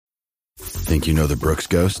Think you know the Brooks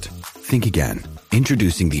Ghost? Think again.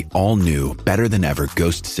 Introducing the all-new, better-than-ever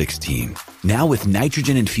Ghost 16. Now with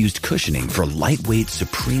nitrogen-infused cushioning for lightweight,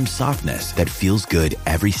 supreme softness that feels good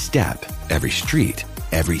every step, every street,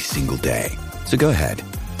 every single day. So go ahead,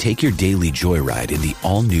 take your daily joyride in the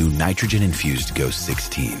all-new nitrogen-infused Ghost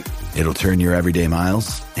 16. It'll turn your everyday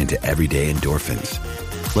miles into everyday endorphins.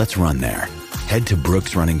 Let's run there. Head to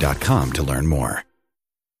brooksrunning.com to learn more.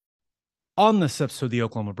 On this episode of the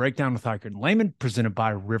Oklahoma Breakdown with Iker and Lehman, presented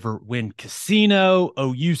by Riverwind Casino.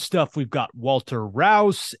 OU stuff, we've got Walter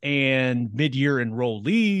Rouse and mid-year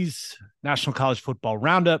enrollees, National College Football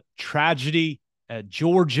Roundup, tragedy at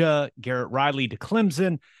Georgia, Garrett Riley to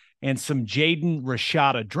Clemson, and some Jaden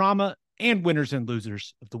Rashada drama, and winners and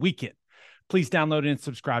losers of the weekend. Please download and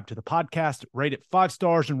subscribe to the podcast, rate it 5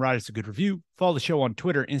 stars, and write us a good review. Follow the show on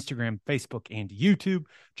Twitter, Instagram, Facebook, and YouTube.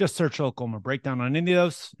 Just search Oklahoma Breakdown on any of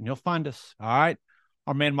those, and you'll find us. All right?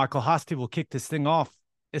 Our man Michael Hosty will kick this thing off.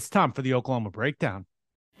 It's time for the Oklahoma Breakdown.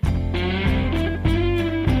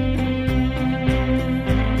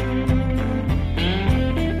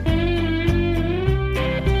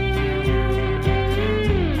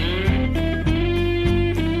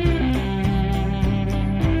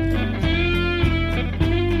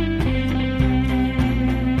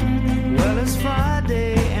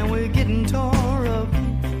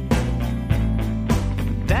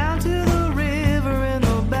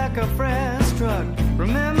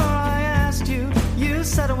 Remember I asked you, you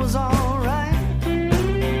said it was alright.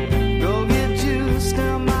 Go get juiced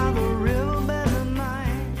down by the riverbed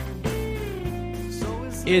tonight.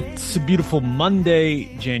 It's a beautiful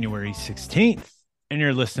Monday, January 16th, and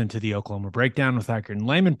you're listening to the Oklahoma Breakdown with Iker and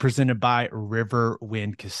Lehman, presented by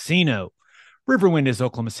Riverwind Casino. Riverwind is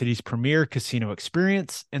Oklahoma City's premier casino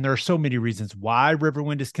experience, and there are so many reasons why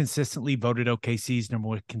Riverwind is consistently voted OKC's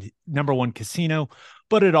number one casino,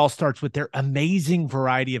 but it all starts with their amazing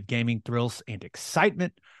variety of gaming thrills and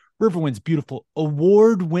excitement. Riverwind's beautiful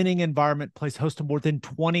award-winning environment plays host to more than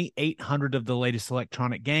 2,800 of the latest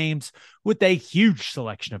electronic games with a huge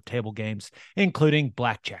selection of table games, including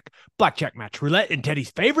blackjack match roulette, and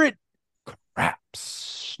Teddy's favorite,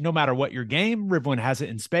 craps. No matter what your game, Riverwind has it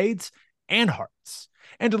in spades and hearts.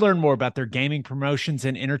 And to learn more about their gaming promotions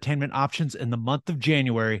and entertainment options in the month of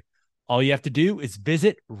January, all you have to do is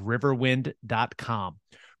visit riverwind.com.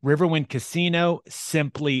 Riverwind Casino,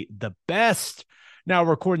 simply the best. Now,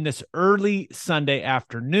 recording this early Sunday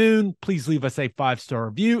afternoon. Please leave us a 5-star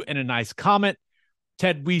review and a nice comment.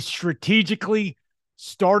 Ted, we strategically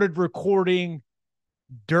started recording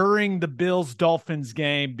during the Bills-Dolphins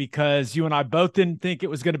game because you and I both didn't think it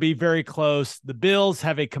was going to be very close. The Bills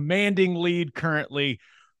have a commanding lead currently,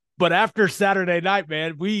 but after Saturday night,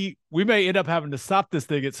 man, we may end up having to stop this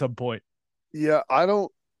thing at some point. Yeah, I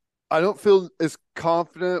don't feel as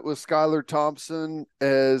confident with Skylar Thompson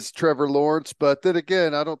as Trevor Lawrence, but then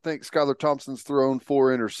again, I don't think Skylar Thompson's thrown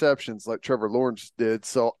 4 interceptions like Trevor Lawrence did,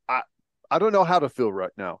 so I don't know how to feel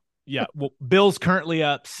right now. Yeah, well, Bills currently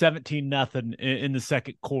up 17-0 in the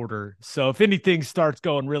second quarter. So if anything starts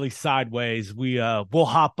going really sideways, we'll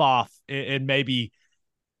hop off and maybe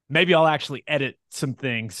I'll actually edit some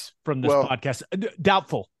things from this podcast.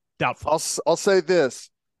 Doubtful. I'll say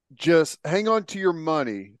this: just hang on to your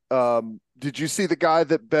money. Did you see the guy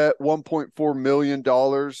that bet $1.4 million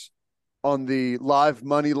on the live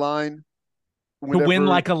money line to win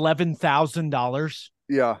like $11,000?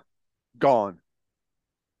 Yeah, gone.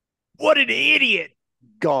 What an idiot.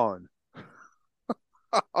 Gone.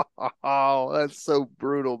 Oh, that's so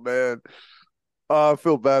brutal, man. I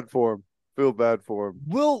feel bad for him.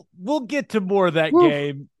 We'll get to more of that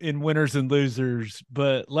game in winners and losers,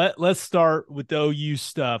 but let's start with the OU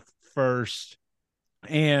stuff first.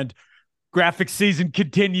 And graphic season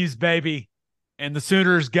continues, baby. And the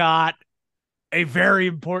Sooners got a very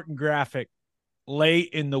important graphic late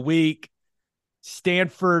in the week.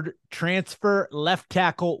 Stanford transfer left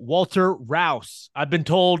tackle Walter Rouse. I've been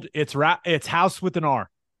told it's House with an R.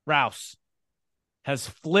 Rouse has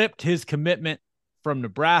flipped his commitment from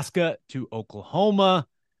Nebraska to Oklahoma.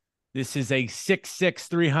 This is a 6'6",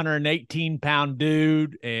 318-pound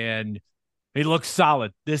dude, and he looks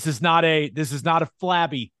solid. This is not a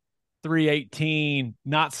flabby 318,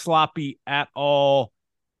 not sloppy at all.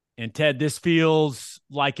 And Ted, this feels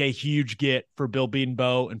like a huge get for Bill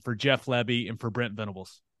Bedenbaugh and for Jeff Lebby and for Brent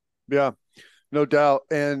Venables. Yeah, no doubt.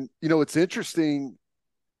 And, it's interesting,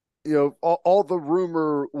 all the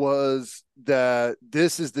rumor was that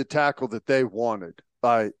this is the tackle that they wanted.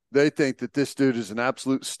 They think that this dude is an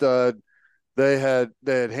absolute stud. They had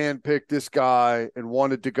handpicked this guy and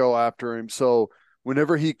wanted to go after him. So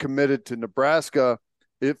whenever he committed to Nebraska,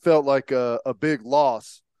 it felt like a big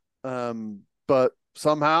loss. But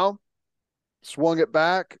somehow swung it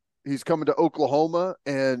back. He's coming to Oklahoma.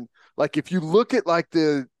 And like, if you look at like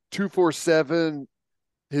the 247,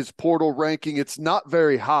 his portal ranking, it's not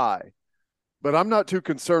very high, but I'm not too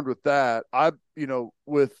concerned with that.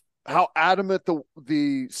 With how adamant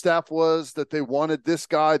the staff was that they wanted this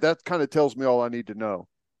guy, that kind of tells me all I need to know.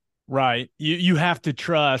 Right. You have to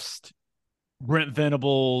trust Brent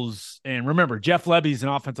Venables. And remember, Jeff Lebby's an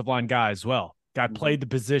offensive line guy as well. Guy played the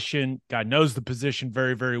position. Guy knows the position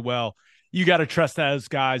very, very well. You got to trust those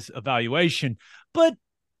guys' evaluation. But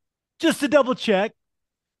just to double check,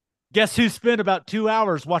 guess who spent about 2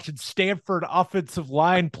 hours watching Stanford offensive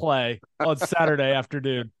line play on Saturday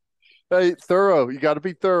afternoon? Hey, thorough. You got to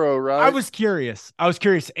be thorough, right? I was curious.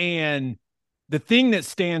 And the thing that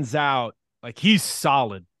stands out, like, he's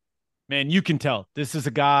solid. Man, you can tell this is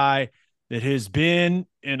a guy that has been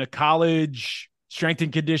in a college strength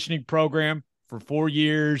and conditioning program for 4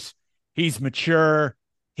 years. He's mature.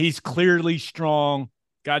 He's clearly strong.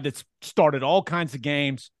 Guy that's started all kinds of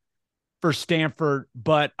games for Stanford.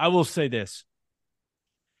 But I will say this.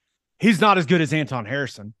 He's not as good as Anton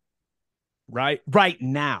Harrison, right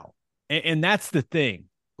now. And that's the thing.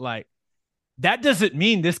 Like, that doesn't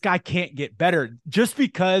mean this guy can't get better. Just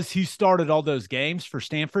because he started all those games for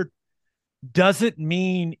Stanford doesn't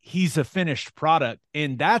mean he's a finished product.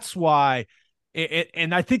 And that's why,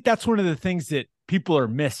 and I think that's one of the things that people are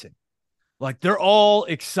missing. Like, they're all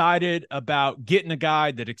excited about getting a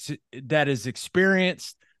guy that is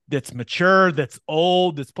experienced, that's mature, that's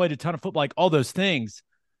old, that's played a ton of football, like all those things.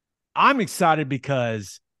 I'm excited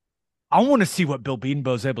because I want to see what Bill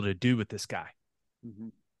Bedenbaugh is able to do with this guy.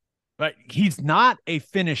 But he's not a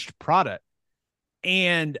finished product.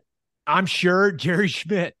 And I'm sure Jerry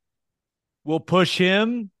Schmidt will push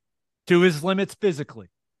him to his limits physically.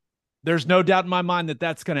 There's no doubt in my mind that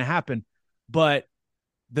that's going to happen. But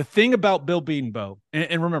the thing about Bill Bedenbaugh,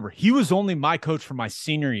 and remember, he was only my coach for my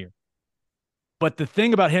senior year. But the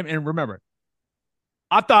thing about him, and remember,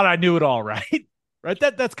 I thought I knew it all, right? Right?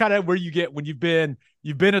 That's kind of where you get when you've been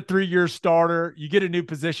a 3-year starter, you get a new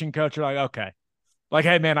position coach, you're like, okay. Like,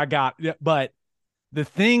 hey, man, I got it. But the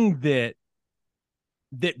thing that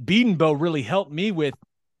Bedenbaugh really helped me with,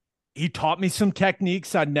 he taught me some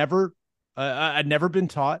techniques I'd never been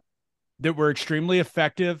taught that were extremely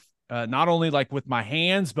effective, not only like with my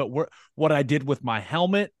hands, but what I did with my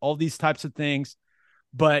helmet, all these types of things.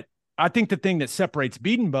 But I think the thing that separates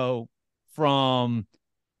Bedenbaugh from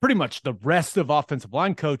pretty much the rest of offensive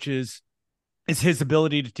line coaches is his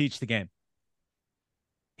ability to teach the game.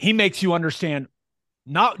 He makes you understand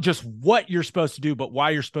not just what you're supposed to do, but why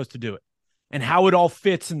you're supposed to do it and how it all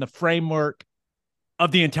fits in the framework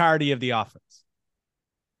of the entirety of the offense.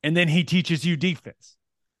 And then he teaches you defense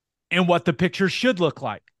and what the picture should look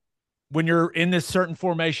like when you're in this certain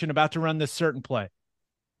formation about to run this certain play.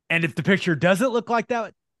 And if the picture doesn't look like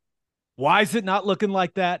that, why is it not looking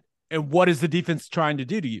like that? And what is the defense trying to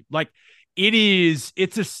do to you? Like,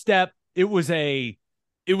 it's a step. It was a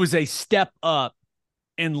step up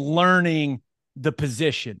in learning the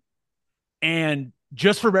position. And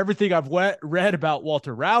just from everything I've read about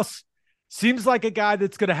Walter Rouse, seems like a guy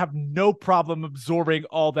that's going to have no problem absorbing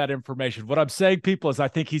all that information. What I'm saying, people, is I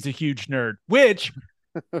think he's a huge nerd, which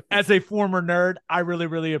as a former nerd, I really,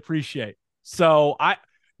 really appreciate. So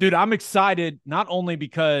I'm excited not only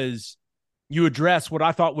because you address what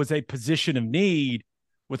I thought was a position of need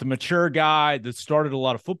with a mature guy that started a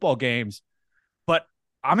lot of football games, but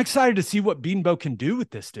I'm excited to see what Bedenbaugh can do with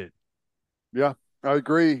this dude. Yeah, I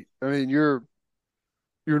agree. I mean, you're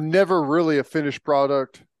never really a finished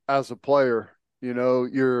product as a player. You know,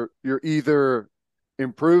 you're either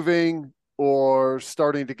improving or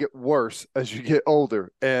starting to get worse as you get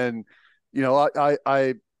older. And, you know,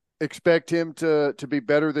 I expect him to be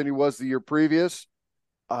better than he was the year previous.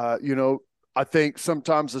 I think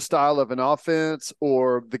sometimes the style of an offense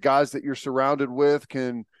or the guys that you're surrounded with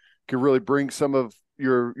can really bring some of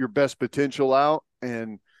your best potential out.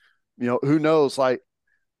 And, you know, who knows, like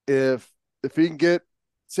if he can get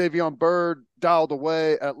Savion Byrd dialed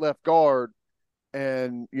away at left guard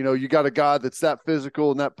and, you know, you got a guy that's that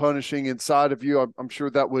physical and that punishing inside of you, I'm sure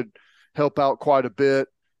that would help out quite a bit.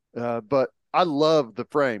 But I love the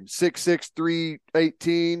frame 6'6",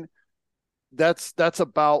 318. That's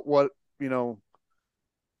about what, you know,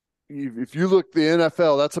 if you look the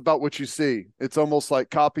NFL, that's about what you see. It's almost like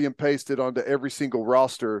copy and pasted onto every single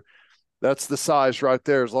roster. That's the size right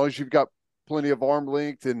there. As long as you've got plenty of arm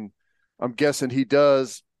length, and I'm guessing he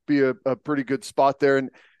does, be a pretty good spot there.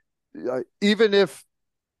 And even if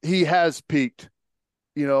he has peaked,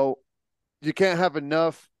 you know, you can't have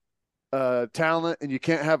enough talent and you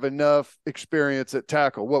can't have enough experience at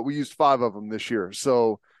tackle. We used 5 of them this year.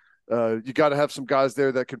 So you got to have some guys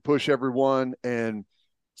there that can push everyone, and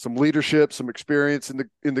some leadership, some experience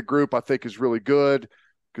in the group, I think is really good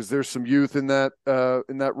because there's some youth in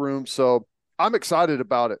that room. So I'm excited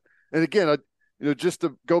about it. And again, just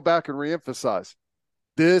to go back and reemphasize,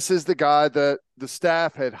 this is the guy that the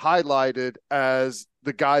staff had highlighted as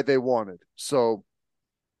the guy they wanted. So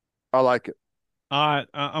I like it.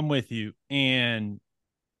 I'm with you. And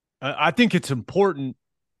I think it's important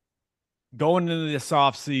going into this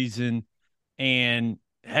offseason and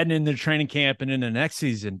heading into training camp and into next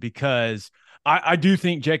season, because I do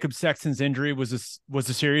think Jacob Sexton's injury was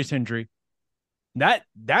a serious injury.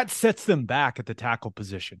 That sets them back at the tackle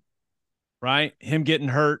position, right? Him getting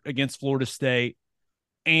hurt against Florida State.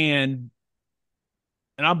 And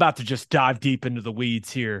I'm about to just dive deep into the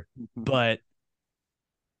weeds here, but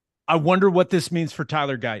I wonder what this means for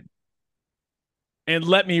Tyler Guyton. And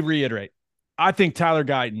let me reiterate, I think Tyler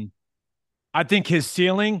Guyton, I think his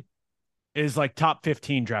ceiling is like top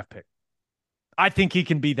 15 draft pick. I think he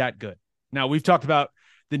can be that good. Now, we've talked about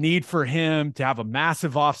the need for him to have a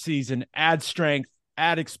massive offseason, add strength,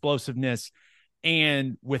 add explosiveness.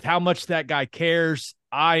 And with how much that guy cares,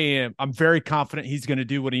 I'm very confident he's going to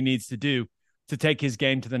do what he needs to do to take his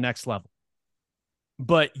game to the next level.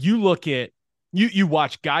 But you look at, you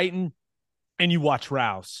watch Guyton and you watch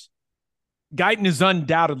Rouse. Guyton is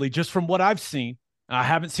undoubtedly, just from what I've seen, I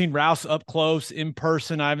haven't seen Rouse up close in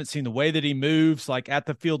person. I haven't seen the way that he moves like at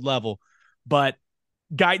the field level, but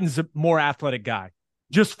Guyton's a more athletic guy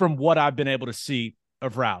just from what I've been able to see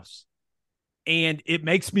of Rouse. And it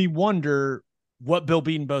makes me wonder what Bill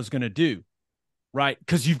Bedenbaugh is going to do, right?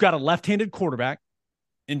 Because you've got a left-handed quarterback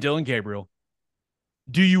in Dylan Gabriel.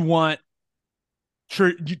 Do you want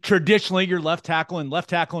traditionally your left tackle and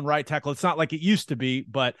right tackle? It's not like it used to be,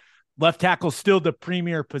 but left tackle is still the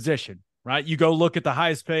premier position, right? You go look at the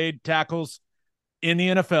highest paid tackles in the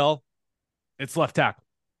NFL, it's left tackle,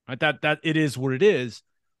 right? That it is what it is.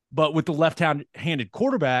 But with the left-handed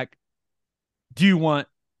quarterback, do you want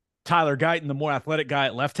Tyler Guyton, the more athletic guy,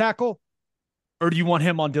 at left tackle? Or do you want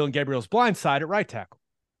him on Dylan Gabriel's blind side at right tackle,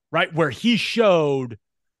 right? Where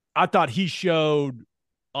I thought he showed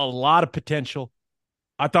a lot of potential.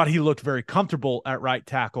 I thought he looked very comfortable at right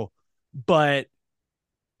tackle, but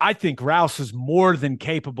I think Rouse is more than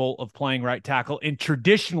capable of playing right tackle. And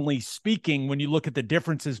traditionally speaking, when you look at the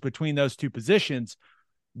differences between those two positions,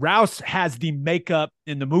 Rouse has the makeup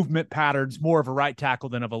and the movement patterns more of a right tackle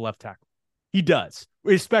than of a left tackle. He does,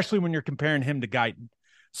 especially when you're comparing him to Guyton.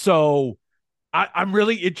 So I'm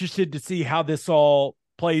really interested to see how this all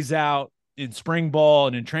plays out in spring ball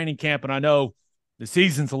and in training camp. And I know the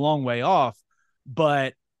season's a long way off,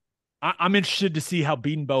 but I'm interested to see how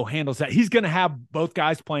Bedenbaugh handles that. He's going to have both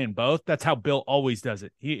guys playing both. That's how Bill always does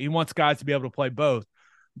it. He wants guys to be able to play both.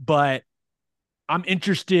 But I'm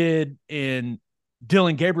interested in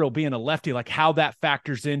Dylan Gabriel being a lefty, like how that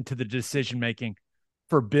factors into the decision-making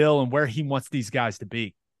for Bill and where he wants these guys to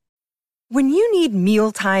be. When you need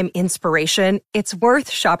mealtime inspiration, it's worth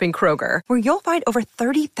shopping Kroger, where you'll find over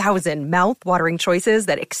 30,000 mouth-watering choices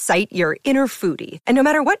that excite your inner foodie. And no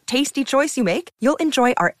matter what tasty choice you make, you'll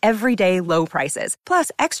enjoy our everyday low prices, plus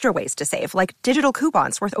extra ways to save, like digital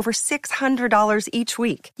coupons worth over $600 each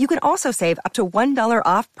week. You can also save up to $1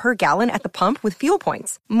 off per gallon at the pump with fuel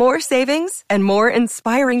points. More savings and more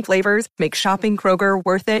inspiring flavors make shopping Kroger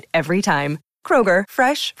worth it every time. Kroger,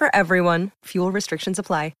 fresh for everyone. Fuel restrictions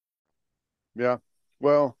apply. Yeah.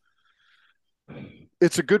 Well,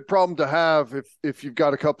 it's a good problem to have if you've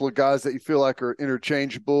got a couple of guys that you feel like are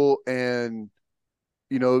interchangeable and,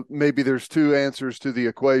 maybe there's two answers to the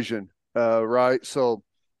equation. Right. So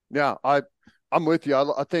yeah, I'm with you.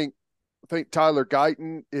 I think Tyler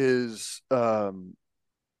Guyton is, the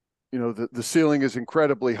ceiling is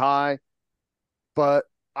incredibly high, but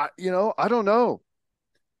I don't know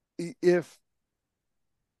if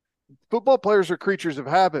football players are creatures of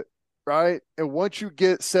habit. Right. And once you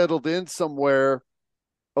get settled in somewhere,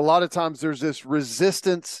 a lot of times there's this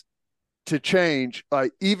resistance to change.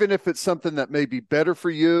 Like, even if it's something that may be better for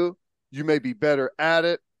you, you may be better at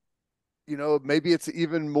it. Maybe it's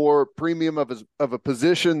even more premium of a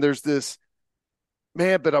position. There's this,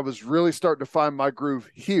 man, but I was really starting to find my groove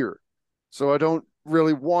here. So I don't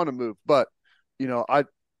really want to move, but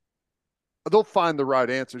they'll find the right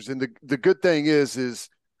answers. And the good thing is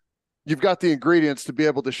you've got the ingredients to be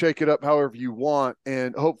able to shake it up however you want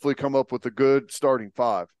and hopefully come up with a good starting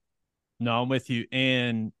 5. No, I'm with you.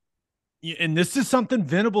 And this is something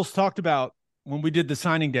Venables talked about when we did the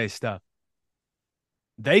signing day stuff.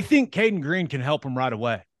 They think Caden Green can help him right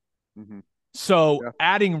away. Mm-hmm. So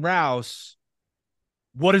adding Rouse,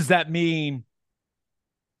 what does that mean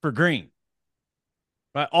for Green?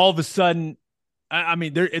 Right? All of a sudden, I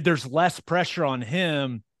mean, there's less pressure on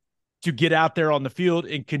him to get out there on the field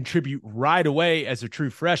and contribute right away as a true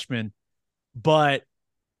freshman. But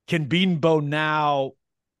can Beanbo now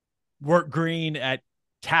work Green at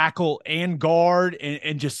tackle and guard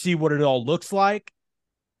and just see what it all looks like?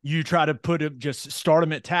 You try to just start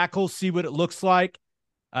him at tackle, see what it looks like.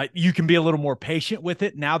 You can be a little more patient with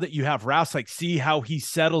it now that you have Rouse, like see how he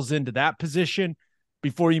settles into that position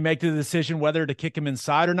before you make the decision whether to kick him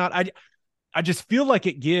inside or not. I just feel like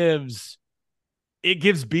it gives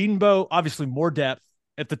Beanbo obviously more depth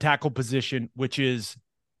at the tackle position, which is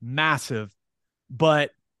massive,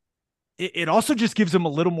 but it also just gives him a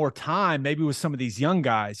little more time, maybe with some of these young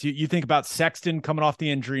guys. You think about Sexton coming off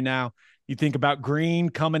the injury now. You think about Green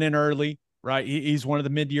coming in early, right? He's one of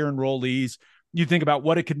the mid-year enrollees. You think about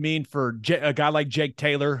what it could mean for a guy like Jake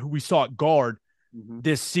Taylor, who we saw at guard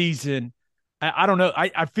this season. I don't know.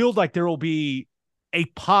 I feel like there will be a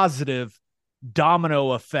positive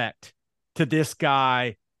domino effect to this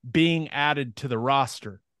guy being added to the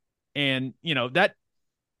roster. And, you know, that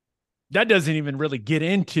doesn't even really get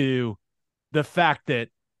into the fact that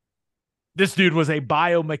this dude was a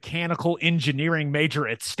biomechanical engineering major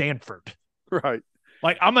at Stanford. Right.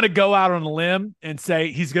 Like, I'm going to go out on a limb and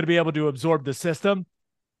say he's going to be able to absorb the system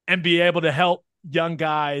and be able to help young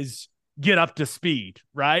guys get up to speed,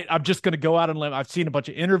 right? I'm just going to go out on a limb. I've seen a bunch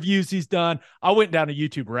of interviews he's done. I went down a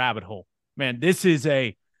YouTube rabbit hole. Man, this is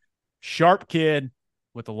a sharp kid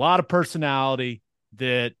with a lot of personality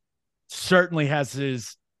that certainly has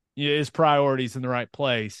his priorities in the right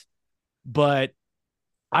place. But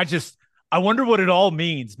I wonder what it all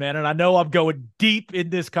means, man. And I know I'm going deep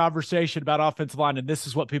in this conversation about offensive line, and this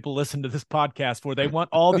is what people listen to this podcast for. They want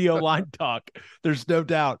all the O-line talk. There's no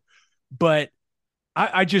doubt. But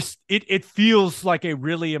it feels like a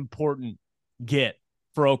really important get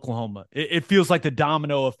for Oklahoma. It feels like the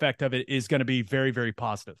domino effect of it is going to be very, very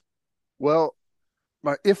positive. Well,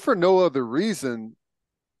 if for no other reason,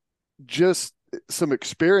 just some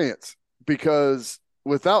experience, because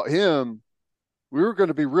without him, we were going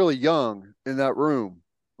to be really young in that room,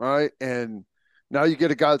 right? And now you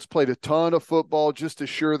get a guy that's played a ton of football just to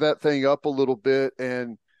shore that thing up a little bit.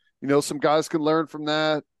 And, you know, some guys can learn from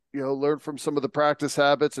that, you know, learn from some of the practice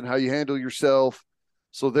habits and how you handle yourself.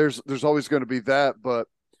 So there's always going to be that. But,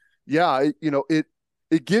 yeah,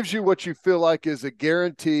 it gives you what you feel like is a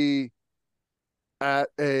guarantee at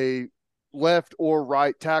a left or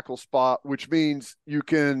right tackle spot, which means you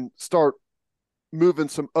can start moving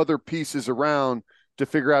some other pieces around to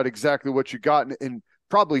figure out exactly what you got, and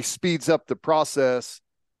probably speeds up the process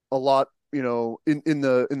a lot, you know, in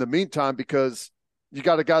the meantime, because you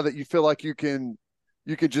got a guy that you feel like you can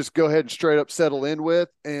just go ahead and straight up settle in with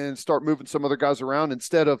and start moving some other guys around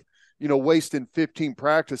instead of, you know, wasting 15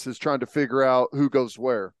 practices trying to figure out who goes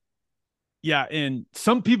where. Yeah. And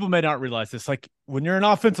some people may not realize this. Like, when you're in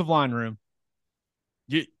offensive line room,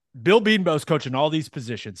 Bill Beanbo's coaching all these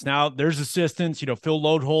positions. Now there's assistants, you know, Phil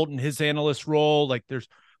Lodeholt in his analyst role. Like,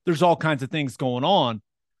 there's all kinds of things going on,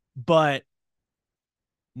 but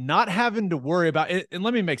not having to worry about it. And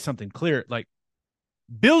let me make something clear. Like,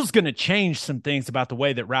 Bill's going to change some things about the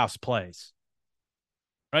way that Rouse plays,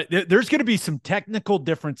 right? There's going to be some technical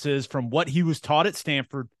differences from what he was taught at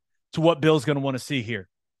Stanford to what Bill's going to want to see here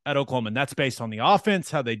at Oklahoma. And that's based on the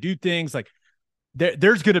offense, how they do things. Like,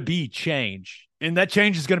 there's going to be change, and that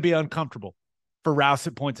change is going to be uncomfortable for Rouse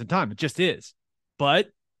at points in time. It just is. But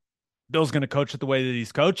Bill's going to coach it the way that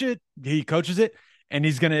he coaches it, and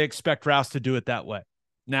he's going to expect Rouse to do it that way.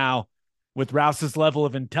 Now, with Rouse's level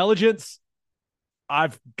of intelligence,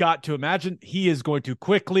 I've got to imagine he is going to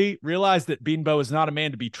quickly realize that Beanbo is not a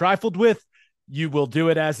man to be trifled with. You will do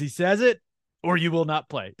it as he says it, or you will not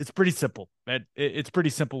play. It's pretty simple. It's pretty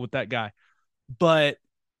simple with that guy. But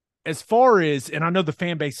as far as, and I know the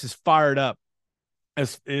fan base is fired up,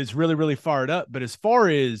 is really, really fired up, but as far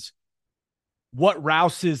as what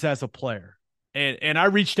Rouse is as a player, and I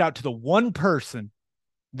reached out to the one person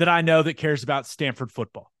that I know that cares about Stanford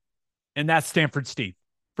football, and that's Stanford Steve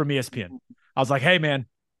from ESPN. I was like, hey, man,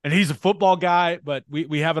 and he's a football guy, but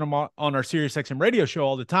we have him on our SiriusXM radio show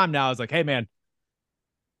all the time now. I was like, hey, man,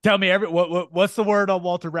 tell me what's the word on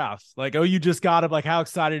Walter Rouse? Like, oh, you just got him. Like, how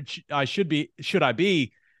excited should I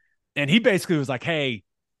be? And he basically was like, hey,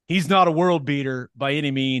 he's not a world beater by any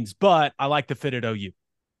means, but I like the fit at OU.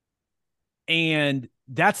 And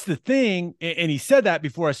that's the thing. And he said that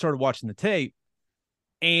before I started watching the tape.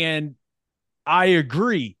 And I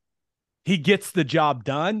agree. He gets the job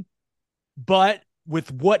done. But with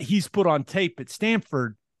what he's put on tape at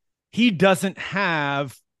Stanford, he doesn't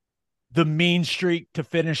have the mean streak to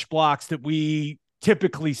finish blocks that we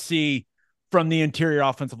typically see from the interior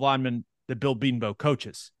offensive lineman that Bill Bedenbaugh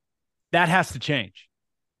coaches. That has to change,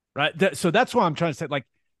 right? So that's why I'm trying to say, like,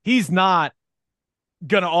 he's not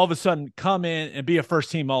going to all of a sudden come in and be a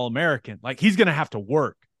first-team All-American. Like, he's going to have to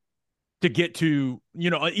work to get to,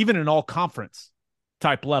 even an all-conference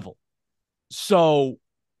type level. So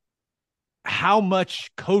how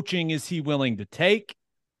much coaching is he willing to take?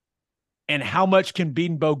 And how much can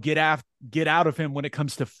Bedenbaugh get out of him when it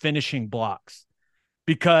comes to finishing blocks?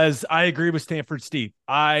 Because I agree with Stanford Steve.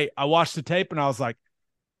 I watched the tape and I was like,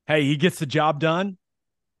 hey, he gets the job done,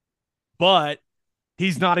 but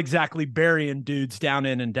he's not exactly burying dudes down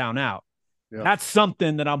in and down out. Yeah. That's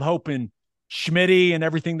something that I'm hoping Schmitty and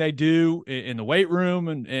everything they do in the weight room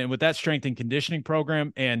and with that strength and conditioning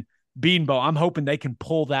program and Bedenbaugh, I'm hoping they can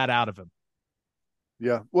pull that out of him.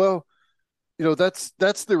 Yeah. Well,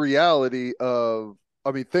 that's the reality of,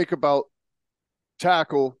 think about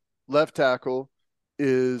tackle, left tackle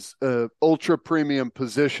is a ultra premium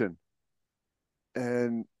position.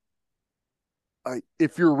 And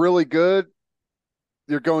if you're really good,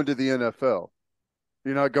 you're going to the NFL.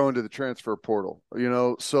 You're not going to the transfer portal,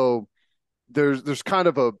 so there's kind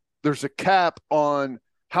of there's a cap on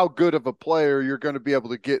how good of a player you're going to be able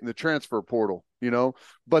to get in the transfer portal,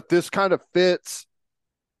 but this kind of fits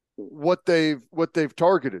what they've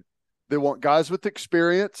targeted. They want guys with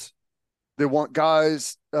experience. They want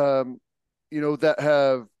guys, that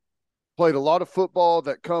have played a lot of football,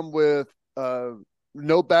 that come with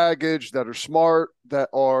no baggage, that are smart, that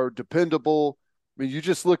are dependable. I mean, you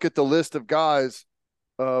just look at the list of guys,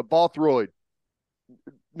 Bothroyd,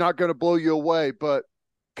 not going to blow you away, but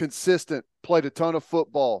consistent, played a ton of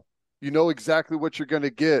football. You know exactly what you're going to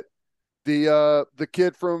get. The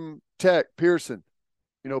kid from Tech, Pearson,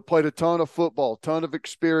 played a ton of football, ton of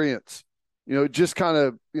experience. Just kind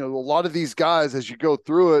of, a lot of these guys, as you go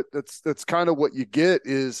through it, that's kind of what you get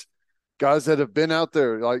is guys that have been out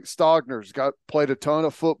there, like Stogner's played a ton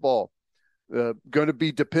of football, going to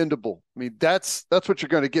be dependable. I mean, that's what you're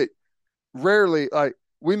going to get. Rarely, like,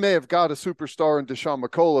 we may have got a superstar in Deshaun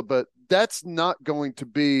McCullough, but that's not going to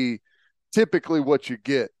be typically what you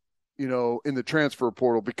get, in the transfer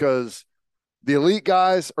portal, because the elite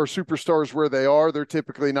guys are superstars where they are. They're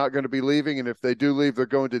typically not going to be leaving. And if they do leave, they're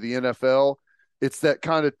going to the NFL. It's that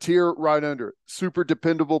kind of tier right under it. Super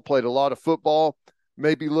dependable, played a lot of football,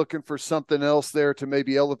 maybe looking for something else there to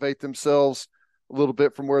maybe elevate themselves a little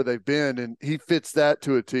bit from where they've been. And he fits that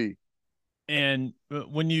to a T. And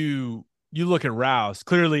when you look at Rouse,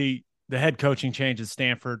 clearly the head coaching change at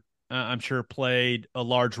Stanford, I'm sure played a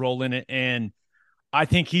large role in it. And I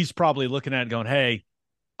think he's probably looking at it going, hey,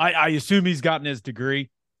 I assume he's gotten his degree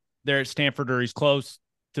there at Stanford, or he's close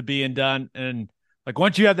to being done. And like,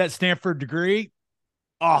 once you have that Stanford degree,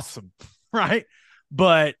 awesome, right?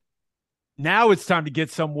 But now it's time to get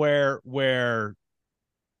somewhere where,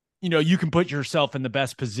 you can put yourself in the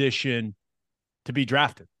best position to be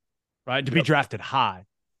drafted, right? To be drafted high.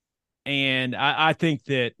 And I think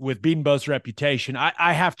that with Bedenbaugh's reputation,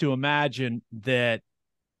 I have to imagine that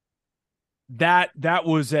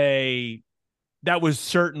was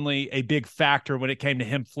certainly a big factor when it came to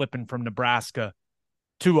him flipping from Nebraska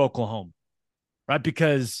to Oklahoma, right?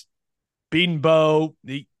 Because Bedenbaugh,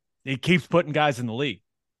 he keeps putting guys in the league,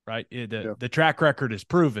 right? The track record is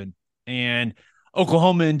proven, and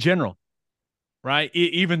Oklahoma in general, right?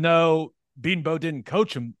 Even though Bedenbaugh didn't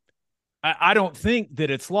coach him, I don't think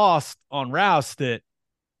that it's lost on Rouse that,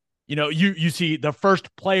 you see the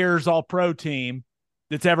first players all-pro team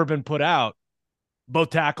that's ever been put out,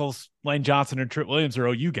 both tackles, Lane Johnson and Trent Williams, are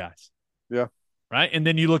OU guys. Yeah. Right. And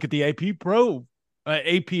then you look at the AP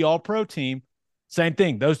all-pro team, same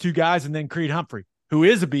thing. Those two guys, and then Creed Humphrey, who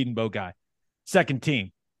is a Bedenbaugh guy, second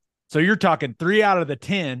team. So you're talking 3 out of the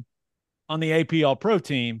 10 on the AP all-pro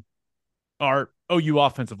team are OU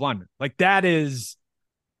offensive linemen. Like, that's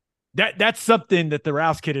something that the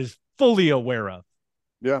Rouse kid is fully aware of.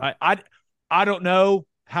 Yeah. I don't know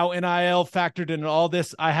how NIL factored into all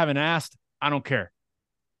this. I haven't asked. I don't care.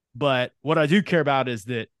 But what I do care about is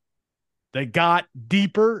that they got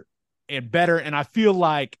deeper and better. And I feel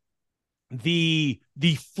like the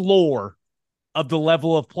floor of the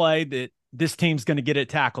level of play that this team's going to get at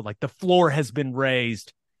tackle, like, the floor has been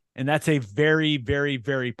raised. And that's a very, very,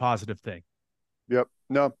 very positive thing. Yep.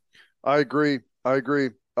 No, I agree.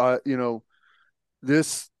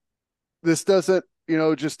 This doesn't,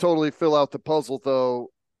 just totally fill out the puzzle,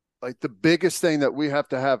 though. Like, the biggest thing that we have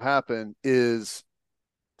to have happen is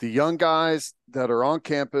the young guys that are on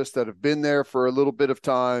campus that have been there for a little bit of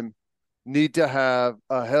time, need to have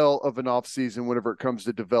a hell of an offseason whenever it comes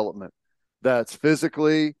to development. That's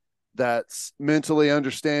physically, that's mentally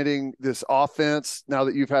understanding this offense. Now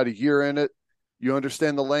that you've had a year in it, you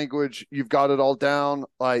understand the language, you've got it all down.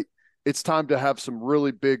 Like, it's time to have some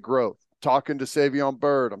really big growth. Talking to Savion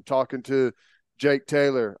Byrd, I'm talking to Jake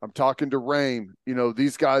Taylor, I'm talking to Raym. You know,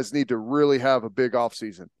 these guys need to really have a big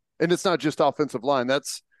offseason. And it's not just offensive line.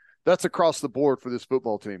 That's across the board for this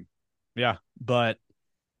football team. Yeah, but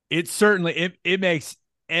it certainly it makes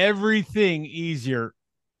everything easier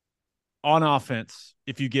on offense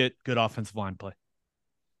if you get good offensive line play.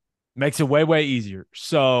 Makes it way, way easier.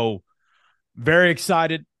 So very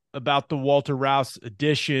excited about the Walter Rouse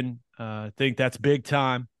addition. I think that's big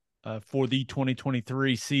time for the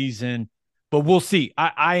 2023 season. But we'll see.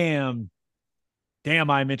 I'm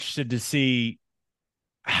interested to see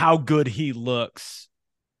how good he looks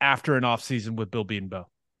after an offseason with Bill Bedenbaugh.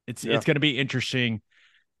 It's going to be interesting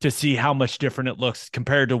to see how much different it looks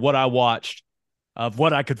compared to what I watched of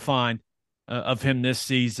what I could find of him this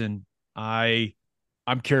season. I'm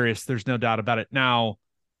curious. There's no doubt about it. Now,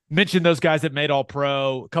 mention those guys that made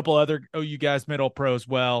All-Pro. A couple other OU guys made All-Pro as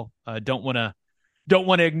well. Don't want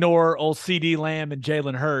to ignore old CD Lamb and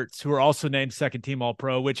Jalen Hurts, who are also named second team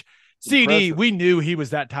All-Pro, which CD, we knew he was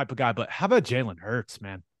that type of guy, but how about Jalen Hurts,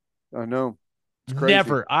 man? I know. It's crazy.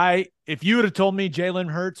 Never. If you would have told me Jalen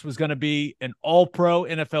Hurts was going to be an All-Pro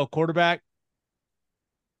NFL quarterback,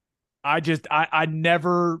 I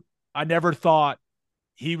never thought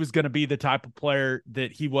he was going to be the type of player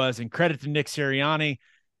that he was. And credit to Nick Sirianni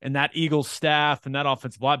and that Eagles staff and that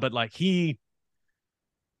offensive line, but like he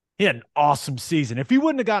had an awesome season. If he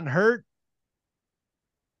wouldn't have gotten hurt,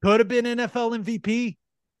 could have been NFL MVP.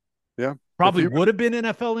 Yeah. Probably would have been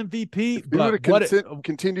NFL MVP. If he would have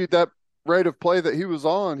continued that rate of play that he was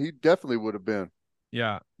on, he definitely would have been.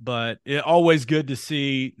 Yeah, but it always good to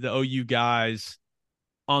see the OU guys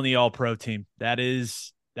on the All-Pro team.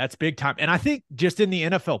 That's big time. And I think just in the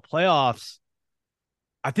NFL playoffs,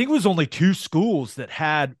 I think it was only 2 schools that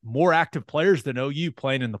had more active players than OU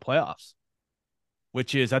playing in the playoffs,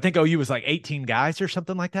 which is, I think OU was like 18 guys or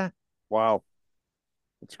something like that. Wow.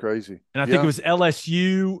 That's crazy. And I think it was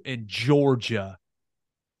LSU and Georgia,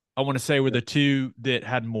 I want to say, were the 2 that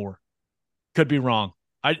had more. Could be wrong.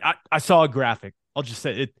 I saw a graphic. I'll just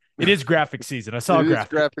say it. It is graphic season. I saw a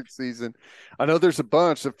graphic. It is graphic season. I know there's a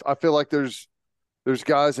bunch. I feel like there's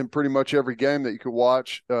guys in pretty much every game that you could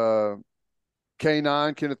watch.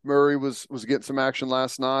 K9, Kenneth Murray was getting some action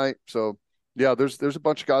last night. So yeah, there's a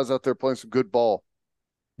bunch of guys out there playing some good ball.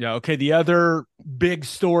 Yeah. Okay. The other big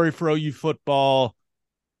story for OU football,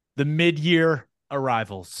 the mid-year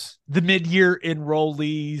arrivals, the mid-year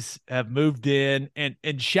enrollees have moved in, and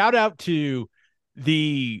shout out to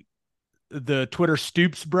the Twitter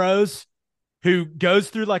Stoops bros who goes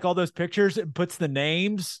through like all those pictures and puts the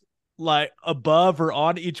names like above or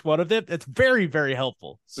on each one of them. It's very, very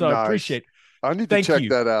helpful. So nice. I appreciate it. I need to check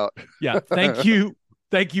that out. Yeah. Thank you.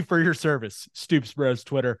 Thank you for your service, Stoops Bros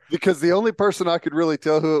Twitter. Because the only person I could really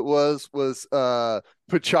tell who it was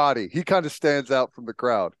Pachotti. He kind of stands out from the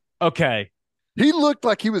crowd. Okay. He looked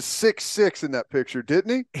like he was 6'6" in that picture,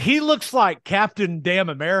 didn't he? He looks like Captain Damn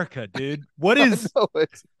America, dude. What is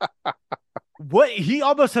what? He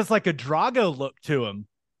almost has like a Drago look to him.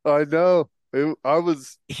 I know.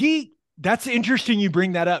 That's interesting you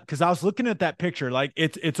bring that up, because I was looking at that picture. Like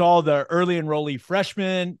it's all the early enrollee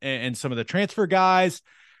freshmen and some of the transfer guys.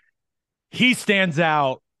 He stands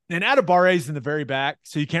out, and Adebaway's in the very back,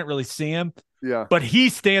 so you can't really see him. Yeah. But he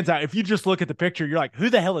stands out. If you just look at the picture, you're like, who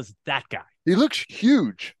the hell is that guy? He looks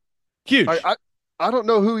huge. Huge. I don't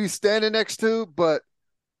know who he's standing next to, but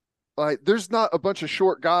like there's not a bunch of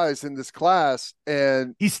short guys in this class,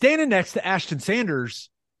 and he's standing next to Ashton Sanders,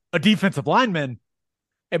 a defensive lineman,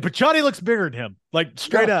 and Pachotti looks bigger than him, like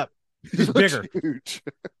straight up. He's bigger. Huge.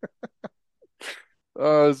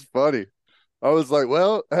 Oh, it's funny. I was like,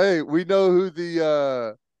 well, hey, we know who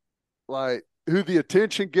the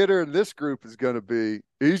attention getter in this group is going to be.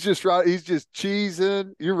 He's just right. He's just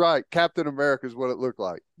cheesing. You're right. Captain America is what it looked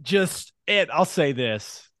like. And I'll say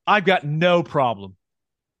this. I've got no problem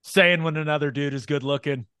saying when another dude is good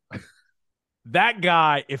looking. That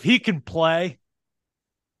guy, if he can play,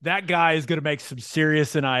 that guy is going to make some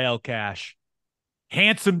serious NIL cash.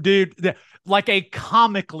 Handsome dude, like a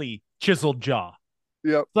comically chiseled jaw.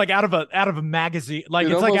 Yep. Like out of a magazine. Like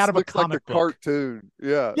it's like out of a comic book. Cartoon.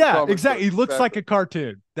 Yeah. Yeah, exactly. He looks like a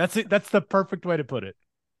cartoon. That's it. That's the perfect way to put it.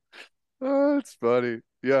 Oh, that's funny.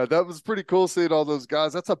 Yeah, that was pretty cool seeing all those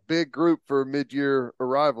guys. That's a big group for mid-year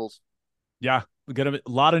arrivals. Yeah, we got a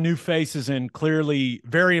lot of new faces, and clearly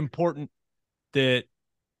very important that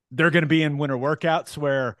they're going to be in winter workouts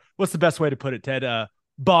where, what's the best way to put it, Ted?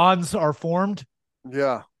 Bonds are formed.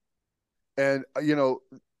 Yeah. And,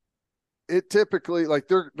 it typically, like,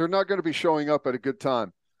 they're not going to be showing up at a good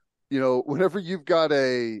time. Whenever you've got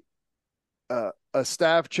a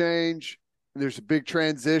staff change, there's a big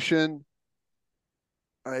transition,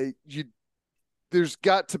 there's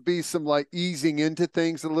got to be some like easing into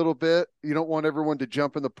things a little bit. You don't want everyone to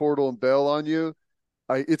jump in the portal and bail on you.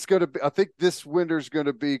 I think this winter's going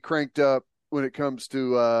to be cranked up when it comes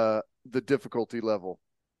to the difficulty level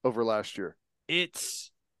over last year.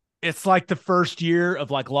 It's like the first year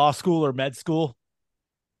of like law school or med school.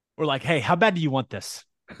 We're like, hey, how bad do you want this?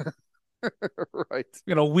 Right.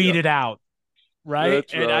 We're going to weed it out. Right.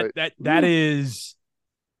 That's right. That is,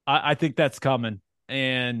 I think that's coming.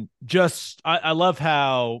 And just, I love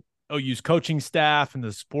how OU's coaching staff and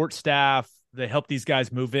the sports staff, they help these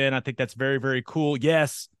guys move in. I think that's very, very cool.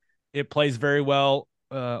 Yes, it plays very well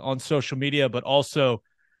on social media, but also,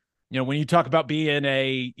 when you talk about being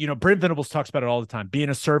Brent Venables talks about it all the time, being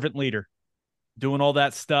a servant leader, doing all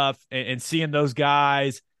that stuff and seeing those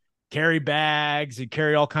guys carry bags and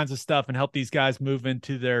carry all kinds of stuff and help these guys move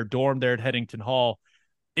into their dorm there at Headington Hall.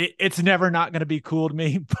 It's never not going to be cool to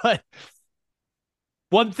me, but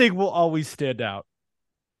one thing will always stand out.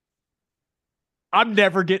 I'm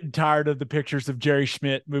never getting tired of the pictures of Jerry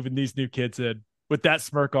Schmidt moving these new kids in with that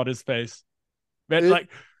smirk on his face. Man,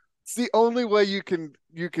 it's the only way you can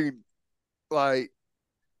like,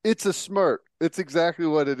 it's a smirk. It's exactly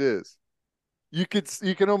what it is. You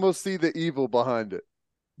can almost see the evil behind it.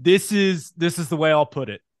 This is the way I'll put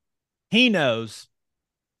it. He knows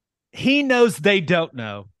they don't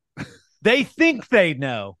know. They think they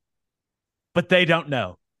know, but they don't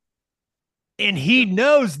know. And he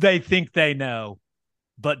knows they think they know,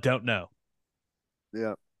 but don't know.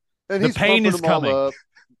 Yeah. And the he's pain is them all coming. Up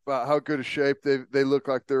about how good a shape they look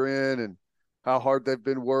like they're in and how hard they've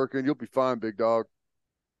been working. You'll be fine, big dog.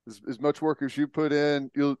 As much work as you put in,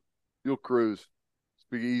 you'll cruise. It's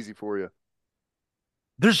be easy for you.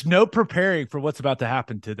 There's no preparing for what's about to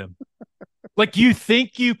happen to them. Like you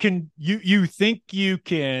think you can,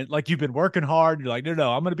 like you've been working hard. You're like,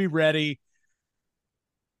 no, I'm going to be ready.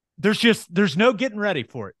 There's no getting ready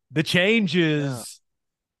for it. The change is,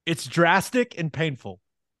 it's drastic and painful.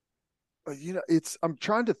 I'm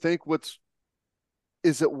trying to think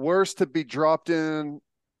is it worse to be dropped in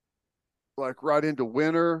like right into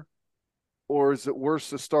winter, or is it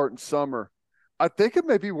worse to start in summer? I think it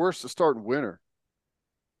may be worse to start in winter.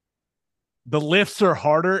 The lifts are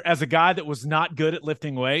harder. As a guy that was not good at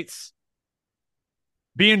lifting weights,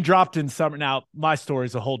 being dropped in summer. Now, my story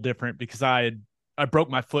is a whole different because I broke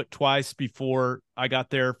my foot twice before I got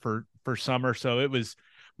there for summer. So it was,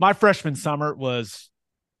 my freshman summer was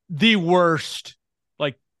the worst,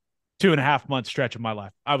 like 2.5 month stretch of my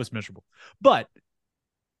life. I was miserable, but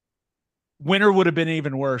winter would have been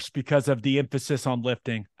even worse because of the emphasis on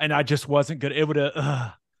lifting. And I just wasn't good. It would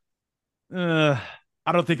have, I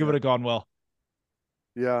don't think it would have gone well.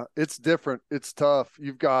 Yeah, it's different. It's tough.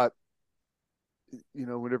 You've got,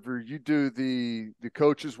 whenever you do the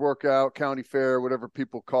coaches workout, county fair, whatever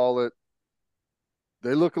people call it,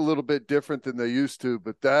 they look a little bit different than they used to,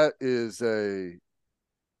 but that is that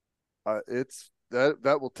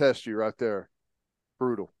will test you right there.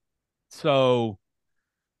 Brutal. So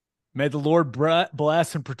may the Lord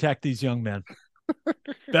bless and protect these young men.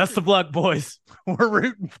 Best of luck, boys. We're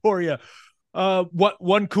rooting for you.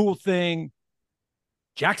 One cool thing,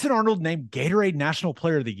 Jackson Arnold named Gatorade National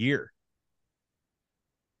Player of the Year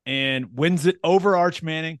and wins it over Arch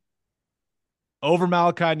Manning, over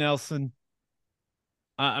Malachi Nelson.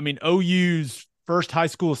 OU's first high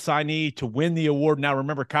school signee to win the award. Now,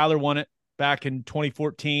 remember, Kyler won it back in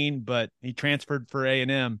 2014, but he transferred for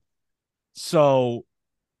A&M. So,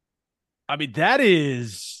 that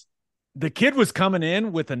is, the kid was coming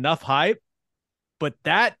in with enough hype, but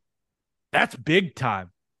that's big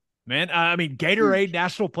time, man. Gatorade huge.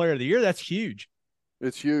 National Player of the Year, that's huge.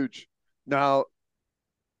 It's huge. Now,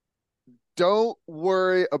 don't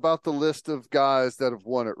worry about the list of guys that have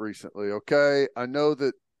won it recently, okay? I know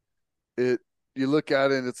that you look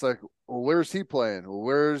at it and it's like, well, where's he playing? Well,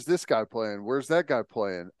 where's this guy playing? Where's that guy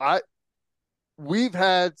playing? We've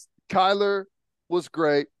had, Kyler was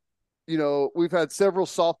great. We've had several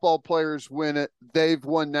softball players win it. They've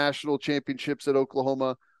won national championships at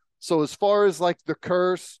Oklahoma. So as far as like the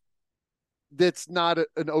curse, that's not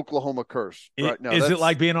an Oklahoma curse right now. Is it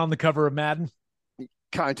like being on the cover of Madden?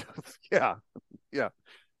 Kind of. Yeah.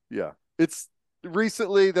 It's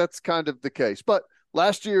recently that's kind of the case. But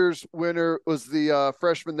last year's winner was the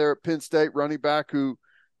freshman there at Penn State, running back who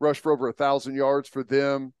rushed for over 1,000 yards for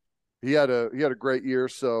them. He had a great year.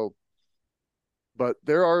 So, but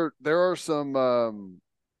there are some.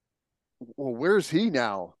 Well, where's he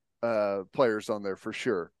now? Players on there for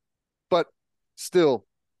sure, but still,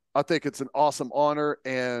 I think it's an awesome honor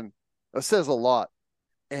and it says a lot.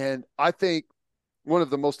 And I think one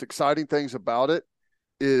of the most exciting things about it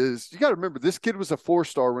is you got to remember this kid was a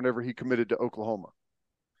 4-star whenever he committed to Oklahoma.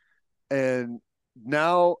 And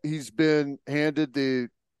now he's been handed the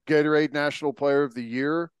Gatorade National Player of the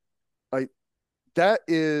Year. Like that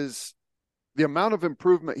is the amount of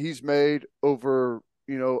improvement he's made over,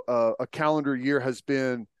 a calendar year has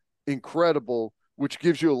been incredible, which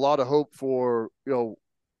gives you a lot of hope for,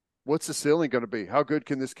 what's the ceiling going to be? How good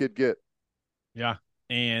can this kid get? Yeah.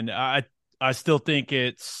 And I still think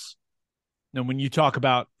it's, when you talk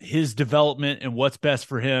about his development and what's best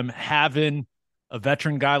for him, having a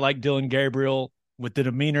veteran guy like Dylan Gabriel with the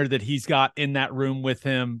demeanor that he's got in that room with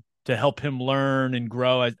him to help him learn and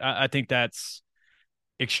grow, I think that's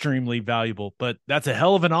extremely valuable. But that's a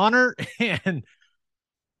hell of an honor. And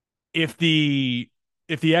if the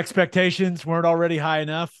expectations weren't already high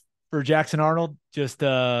enough for Jackson Arnold, just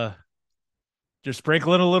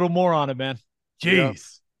sprinkling a little more on it, man.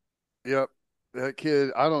 Jeez. Yep. That kid,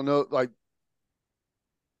 I don't know, like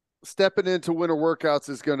stepping into winter workouts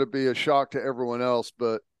is going to be a shock to everyone else,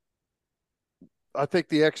 but I think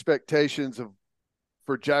the expectations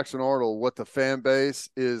for Jackson Arnold, what the fan base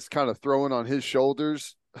is kind of throwing on his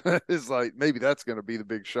shoulders is like, maybe that's going to be the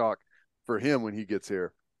big shock for him when he gets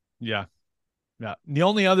here. Yeah. Yeah. The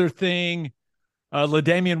only other thing,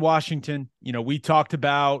 LaDainian Washington, we talked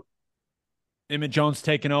about Emmett Jones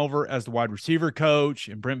taking over as the wide receiver coach,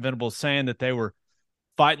 and Brent Venables saying that they were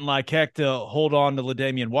fighting like heck to hold on to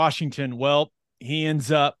LaDainian Washington. Well, he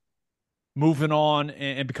ends up moving on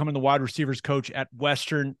and becoming the wide receivers coach at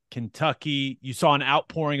Western Kentucky. You saw an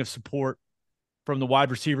outpouring of support from the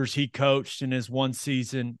wide receivers he coached in his one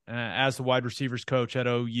season as the wide receivers coach at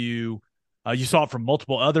OU. You saw it from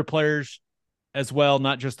multiple other players as well,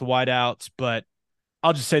 not just the wideouts. But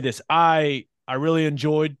I'll just say this. I really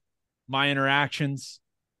enjoyed my interactions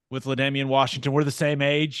with LaDainian Washington. We're the same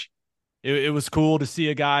age. It was cool to see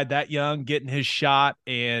a guy that young getting his shot.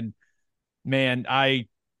 And, man,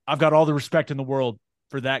 I've got all the respect in the world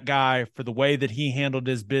for that guy, for the way that he handled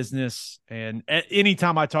his business. And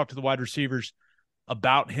anytime I talk to the wide receivers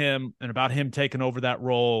about him and about him taking over that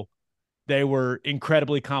role, they were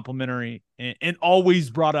incredibly complimentary and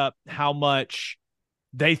always brought up how much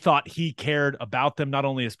they thought he cared about them, not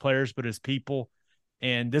only as players, but as people.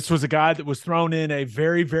 And this was a guy that was thrown in a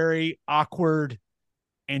very, very awkward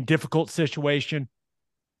and difficult situation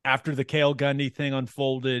after the Cale Gundy thing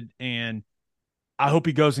unfolded. And I hope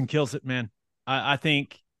he goes and kills it, man. I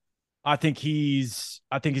think he's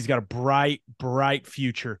got a bright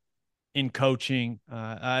future in coaching.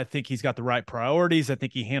 I think he's got the right priorities. I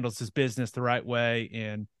think he handles his business the right way,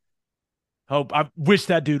 and I wish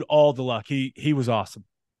that dude all the luck. He was awesome.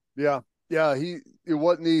 Yeah. It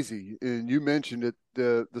wasn't easy. And you mentioned it,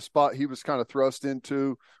 the spot he was kind of thrust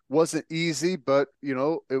into wasn't easy, but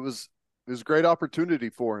it was a great opportunity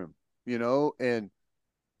for him, and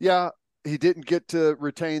yeah, he didn't get to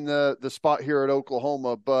retain the spot here at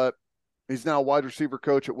Oklahoma, but he's now wide receiver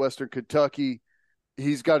coach at Western Kentucky.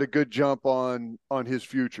 He's got a good jump on his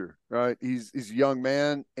future, right? He's a young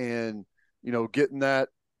man, and getting that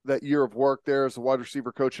year of work there as a wide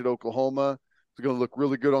receiver coach at Oklahoma is going to look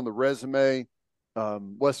really good on the resume.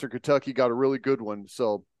 Western Kentucky got a really good one,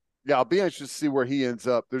 so yeah, I'll be anxious to see where he ends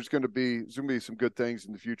up. There's going to be some good things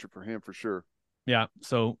in the future for him for sure. Yeah,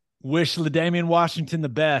 so wish LaDainian Washington the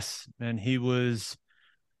best, and he was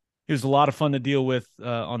a lot of fun to deal with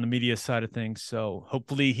on the media side of things. So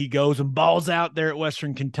hopefully he goes and balls out there at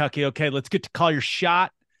Western Kentucky. Okay, let's get to call your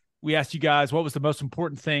shot. We asked you guys what was the most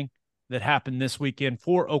important thing that happened this weekend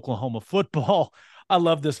for Oklahoma football. I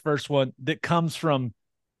love this first one that comes from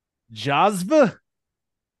Jazva,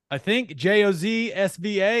 I think,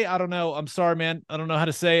 Jozsva. I don't know. I'm sorry, man. I don't know how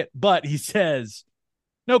to say it, but he says,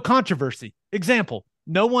 no controversy. Example,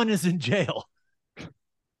 no one is in jail. It's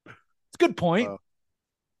a good point.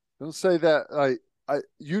 Don't say that.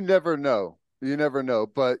 You never know. You never know.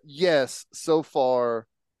 But yes, so far,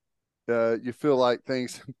 you feel like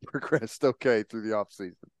things have progressed okay through the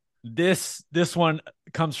offseason. This one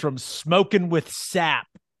comes from Smoking with Sap.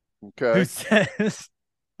 Okay. Who says,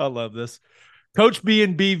 I love this. Coach B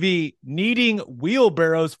and BV needing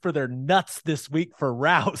wheelbarrows for their nuts this week for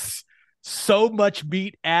Rouse. So much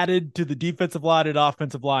meat added to the defensive line and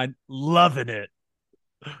offensive line. Loving it.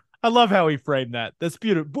 I love how he framed that. That's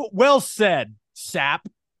beautiful. Well said, Sap.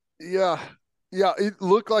 Yeah. It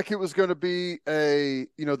looked like it was going to be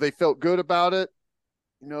they felt good about it.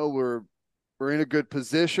 we're in a good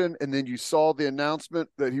position. And then you saw the announcement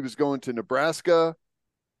that he was going to Nebraska.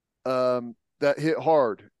 That hit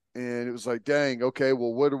hard. And it was like, dang, okay,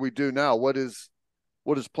 well, what do we do now? What is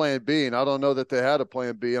plan B? And I don't know that they had a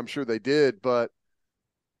plan B. I'm sure they did, but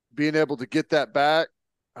being able to get that back,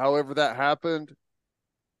 however that happened,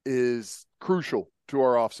 is crucial to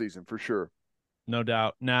our offseason for sure. No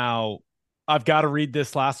doubt. Now, I've got to read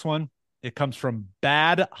this last one. It comes from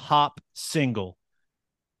Bad Hop Single,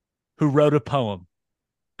 who wrote a poem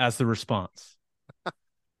as the response.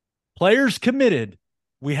 Players committed.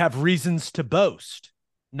 We have reasons to boast.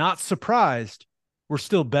 Not surprised. We're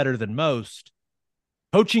still better than most.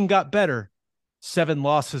 Coaching got better. 7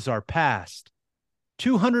 losses are past.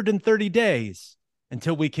 230 days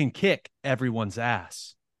until we can kick everyone's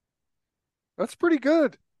ass. That's pretty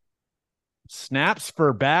good. Snaps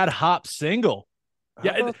for Bad Hop Single. How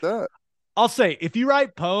about that? I'll say, if you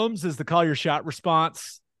write poems as the call your shot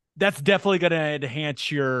response, that's definitely going to enhance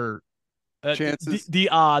your chances. The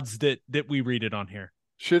odds that we read it on here.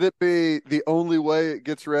 Should it be the only way it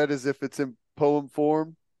gets read is if it's in poem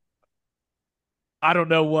form? I don't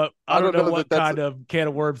know what kind of can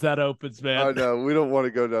of worms that opens, man. I know we don't want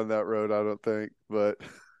to go down that road. I don't think, but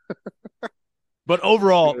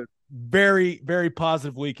overall, very, very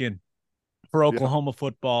positive weekend for Oklahoma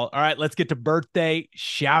football. All right, let's get to birthday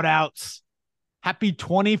shout outs. Happy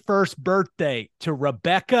 21st birthday to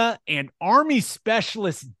Rebecca and Army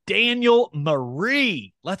Specialist Daniel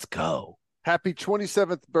Marie. Let's go. Happy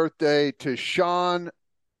 27th birthday to Sean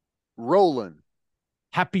Rowland.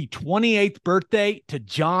 Happy 28th birthday to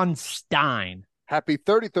John Stein. Happy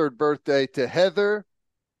 33rd birthday to Heather.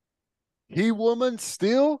 He woman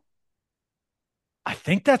still? I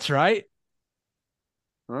think that's right.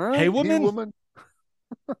 All right. Hey woman. He woman.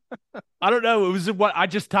 I don't know. It was what I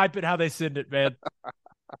just type it how they send it, man.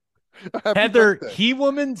 Heather, birthday. He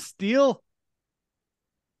woman still?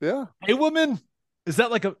 Yeah. Hey woman? Is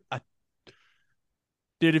that like a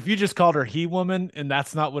dude, if you just called her he woman and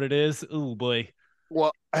that's not what it is, oh boy.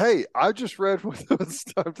 Well, hey, I just read what was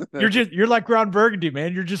typed in there. You're like Ron Burgundy,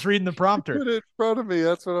 man. You're just reading the prompter. Put it in front of me.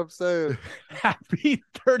 That's what I'm saying. Happy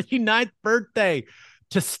 39th birthday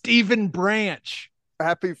to Stephen Branch.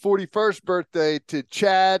 Happy 41st birthday to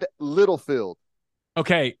Chad Littlefield.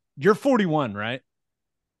 Okay, you're 41, right?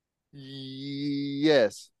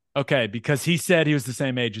 Yes. Okay, because he said he was the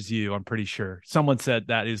same age as you, I'm pretty sure. Someone said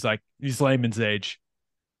that. He's like, he's Layman's age.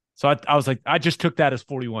 So I was like, I just took that as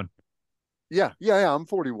 41. Yeah, I'm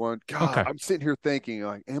 41. God, okay. I'm sitting here thinking,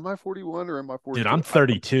 like, am I 41 or am I 42? Dude, I'm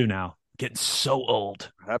 32 now. Getting so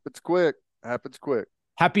old. Happens quick.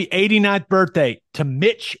 Happy 89th birthday to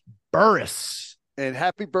Mitch Burris. And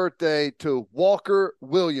happy birthday to Walker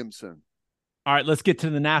Williamson. All right, let's get to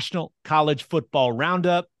the National College Football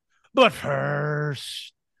Roundup. But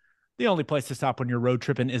first, the only place to stop when you're road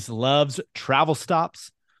tripping is Love's Travel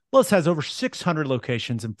Stops. Love's has over 600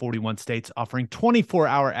 locations in 41 states, offering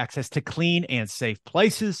 24-hour access to clean and safe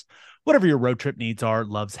places. Whatever your road trip needs are,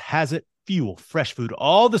 Love's has it. Fuel, fresh food,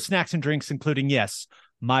 all the snacks and drinks, including, yes,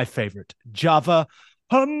 my favorite, Java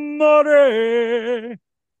Amore.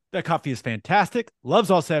 That coffee is fantastic.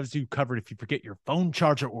 Love's also has you covered if you forget your phone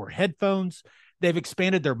charger or headphones. They've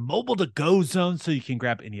expanded their mobile to-go zone so you can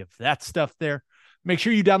grab any of that stuff there. Make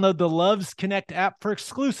sure you download the Loves Connect app for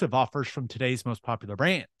exclusive offers from today's most popular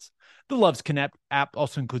brands. The Loves Connect app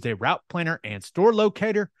also includes a route planner and store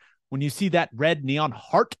locator. When you see that red neon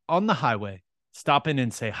heart on the highway, stop in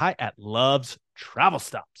and say hi at Love's Travel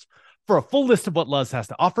Stops. For a full list of what Loves has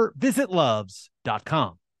to offer, visit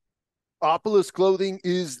loves.com. Opolis Clothing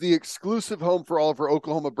is the exclusive home for all of our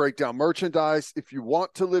Oklahoma Breakdown merchandise. If you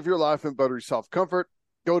want to live your life in buttery soft comfort,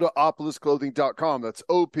 go to opolisclothing.com. That's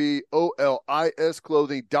OPOLIS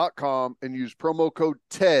clothing.com and use promo code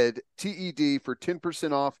TED, T-E-D, for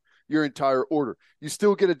 10% off your entire order. You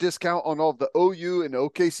still get a discount on all of the OU and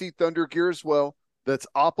OKC Thunder gear as well. That's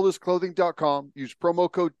opolisclothing.com. Use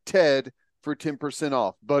promo code TED for 10%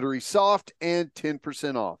 off. Buttery soft and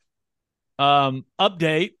 10% off.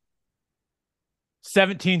 Update.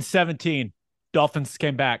 17-17. Dolphins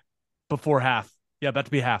came back before half. Yeah, about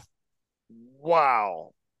to be half.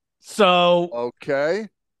 Wow. So okay.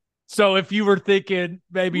 So if you were thinking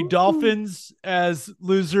maybe Dolphins as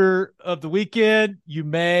loser of the weekend, you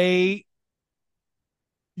may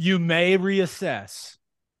reassess.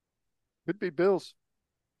 Could be Bills.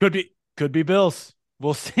 Could be Bills.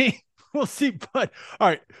 We'll see. We'll see. But all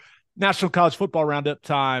right. National College Football Roundup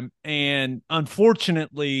time. And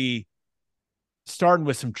unfortunately, starting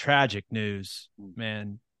with some tragic news,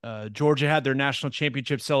 man. Georgia had their national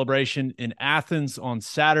championship celebration in Athens on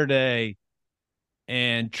Saturday,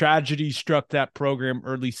 And tragedy struck that program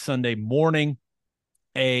early Sunday morning.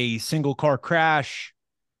 A single car crash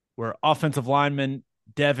where offensive lineman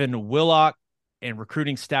Devin Willock and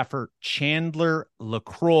recruiting staffer Chandler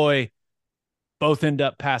LaCroix both end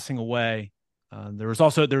up passing away. There was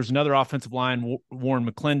another offensive line, Warren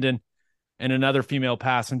McClendon, and another female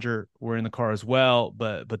passenger were in the car as well,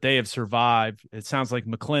 but they have survived. It sounds like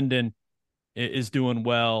McClendon is doing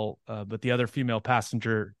well, but the other female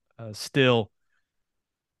passenger still.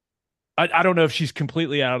 I don't know if she's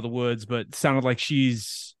completely out of the woods, but it sounded like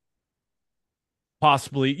she's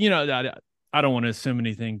possibly, I don't want to assume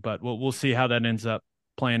anything, but we'll see how that ends up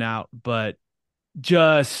playing out. But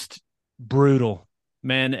just brutal,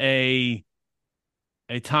 man. A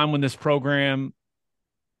time when this program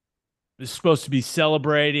is supposed to be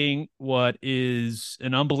celebrating what is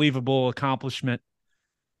an unbelievable accomplishment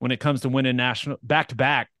when it comes to winning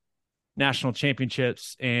back-to-back national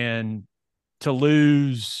championships, and to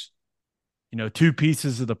lose, two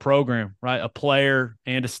pieces of the program, right? A player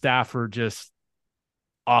and a staffer, just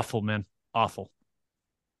awful, man. Awful.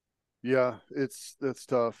 Yeah, that's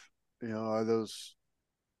tough. Those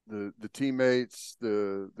the teammates,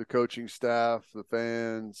 the coaching staff, the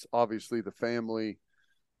fans, obviously the family.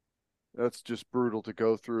 That's just brutal to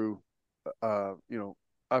go through.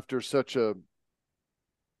 After such a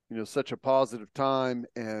positive time,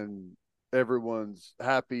 and everyone's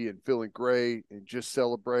happy and feeling great and just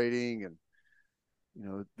celebrating, and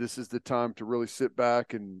this is the time to really sit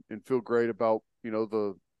back and feel great about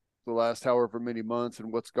the last however many months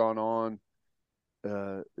and what's gone on.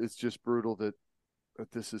 It's just brutal that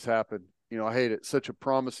this has happened. I hate it. Such a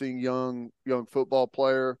promising young football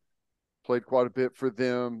player, played quite a bit for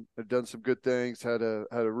them, had done some good things, had a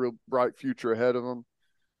real bright future ahead of him.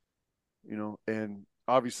 And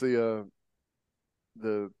obviously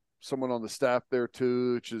someone on the staff there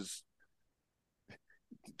too, which is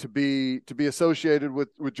to be associated with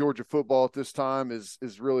Georgia football at this time is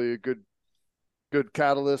really a good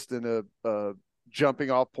catalyst and a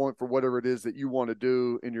jumping off point for whatever it is that you want to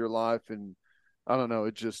do in your life. And I don't know,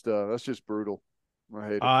 it just that's just brutal. I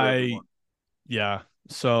hate it for everyone. Yeah.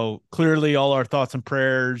 So clearly all our thoughts and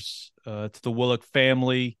prayers to the Willock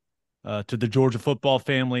family, to the Georgia football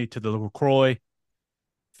family, to the LaCroix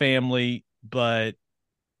family. But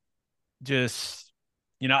just,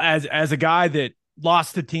 as a guy that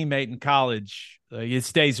lost a teammate in college, it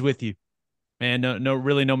stays with you, man.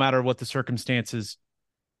 No matter what the circumstances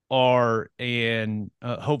are. And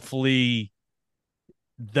hopefully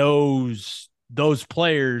those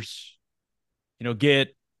players,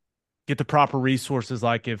 get the proper resources,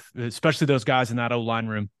 especially those guys in that O-line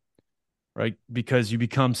room, right? Because you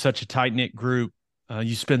become such a tight-knit group.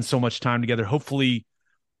 You spend so much time together. Hopefully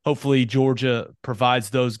Georgia provides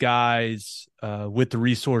those guys with the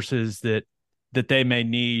resources that they may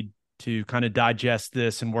need to kind of digest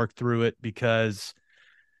this and work through it, because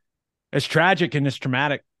it's tragic and it's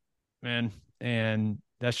traumatic, man. And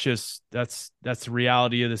that's the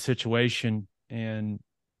reality of the situation. And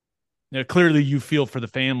clearly you feel for the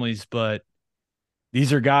families, but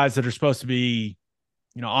these are guys that are supposed to be,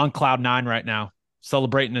 on cloud nine right now,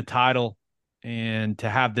 celebrating a title, and to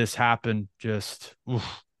have this happen, just,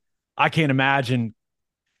 I can't imagine,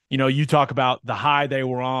 you talk about the high they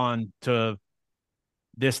were on to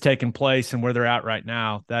this taking place and where they're at right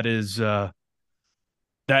now. That is, that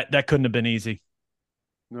couldn't have been easy.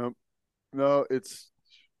 No,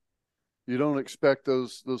 you don't expect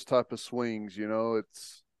those type of swings,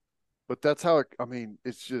 but that's how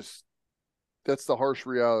it's just, that's the harsh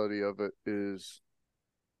reality of it is,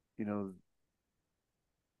 you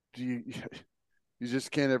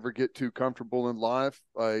just can't ever get too comfortable in life.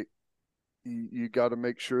 Like, you got to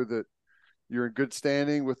make sure that you're in good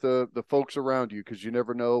standing with the folks around you, because you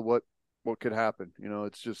never know what could happen.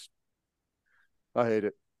 It's just, I hate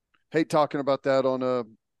it. Hate talking about that on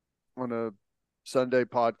a Sunday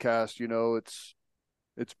podcast.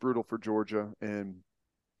 It's brutal for Georgia and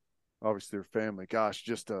obviously their family. Gosh,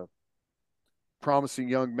 just a promising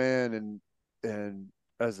young man, and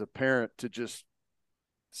as a parent, to just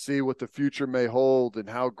see what the future may hold and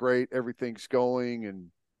how great everything's going, and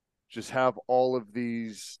just have all of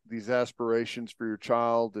these aspirations for your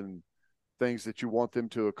child and things that you want them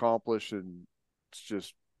to accomplish. And it's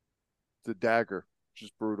just the dagger,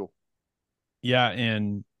 just brutal. Yeah.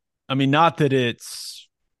 And not that it's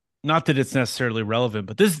necessarily relevant,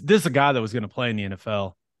 but this is a guy that was going to play in the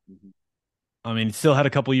NFL. Mm-hmm. He still had a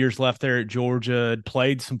couple of years left there at Georgia, had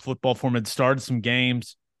played some football for him, had started some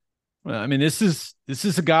games. This is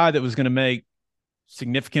a guy that was going to make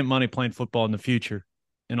significant money playing football in the future,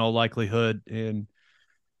 in all likelihood. And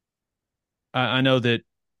I know that,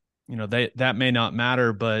 that may not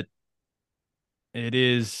matter, but it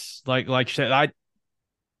is like you said, I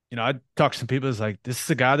talked to some people. It's like, this is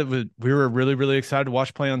a guy that we were really, really excited to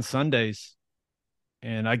watch play on Sundays.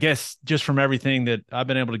 And I guess just from everything that I've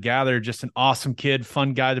been able to gather, just an awesome kid,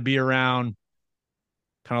 fun guy to be around,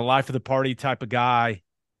 kind of life of the party type of guy,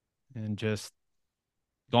 and just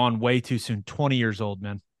gone way too soon. 20 years old,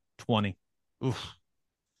 man. 20. Oof.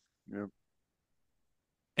 Yep.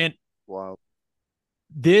 And wow.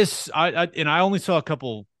 This, I only saw a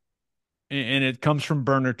couple, and it comes from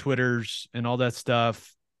burner Twitters and all that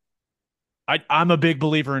stuff. I'm a big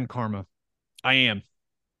believer in karma. I am.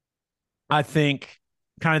 I think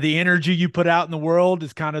kind of the energy you put out in the world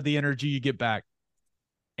is kind of the energy you get back.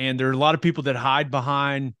 And there are a lot of people that hide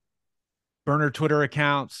behind burner Twitter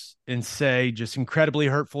accounts and say just incredibly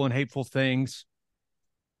hurtful and hateful things.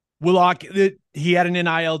 Willock, he had an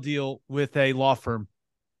NIL deal with a law firm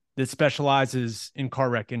that specializes in car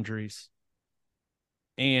wreck injuries.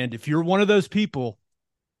 And if you're one of those people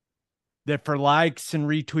that for likes and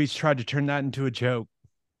retweets tried to turn that into a joke,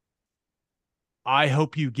 I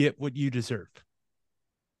hope you get what you deserve.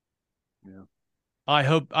 Yeah. I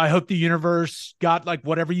hope the universe got like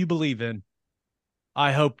whatever you believe in.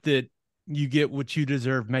 I hope that you get what you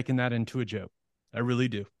deserve making that into a joke. I really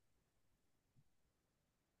do.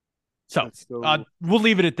 So we'll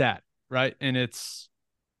leave it at that, right?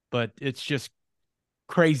 But it's just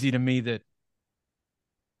crazy to me that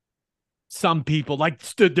some people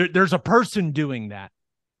there's a person doing that,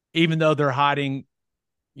 even though they're hiding,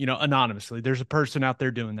 anonymously. There's a person out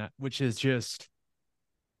there doing that, which is just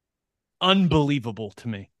unbelievable to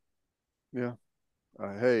me. Yeah.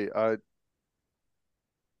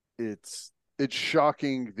 It's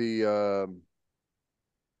shocking.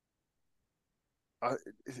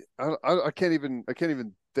 I can't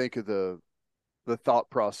even think of the thought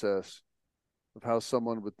process of how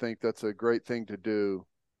someone would think that's a great thing to do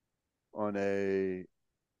on a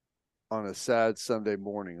sad Sunday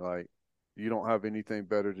morning. Like, you don't have anything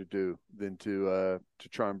better to do than to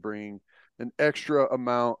try and bring an extra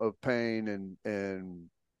amount of pain and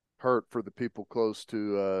hurt for the people close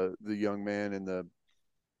to the young man and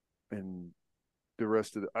the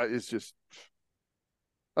rest of it's just,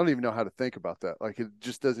 I don't even know how to think about that. Like, it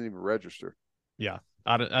just doesn't even register. Yeah.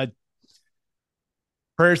 I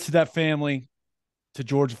prayers to that family, to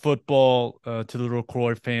Georgia football, to the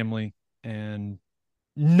LaCroix family, and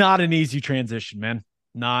not an easy transition, man.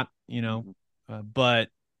 Not, but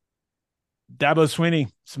Dabo Swinney,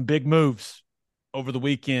 some big moves over the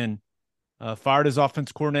weekend. Fired his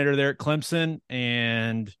offense coordinator there at Clemson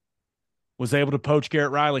and was able to poach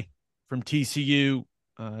Garrett Riley from TCU.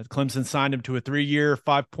 Clemson signed him to a 3-year,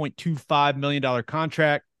 $5.25 million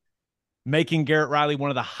contract, making Garrett Riley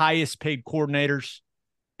one of the highest paid coordinators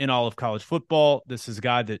in all of college football. This is a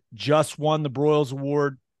guy that just won the Broyles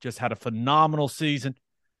Award, just had a phenomenal season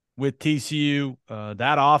with TCU.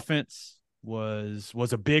 That offense was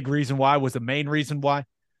a big reason why, was the main reason why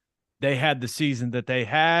they had the season that they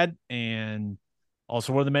had. And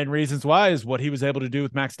also one of the main reasons why is what he was able to do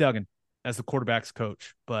with Max Duggan as the quarterback's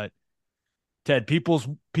coach. But Ted, people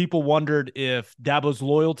wondered if Dabo's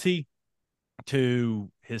loyalty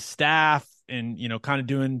to his staff and, kind of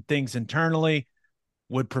doing things internally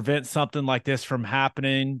would prevent something like this from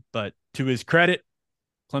happening. But to his credit,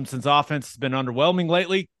 Clemson's offense has been underwhelming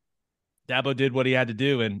lately. Dabo did what he had to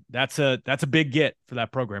do, and that's a big get for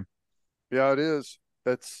that program. Yeah, it is.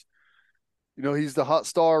 That's, he's the hot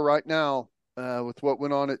star right now with what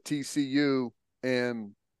went on at TCU.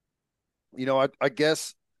 And, I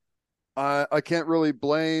guess I can't really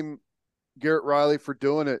blame Garrett Riley for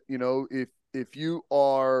doing it. If you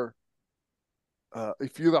are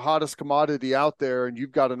if you're the hottest commodity out there and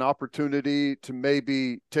you've got an opportunity to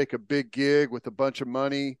maybe take a big gig with a bunch of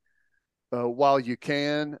money while you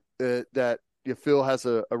can, that you feel has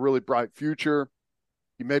a really bright future,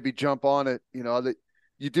 you maybe jump on it. That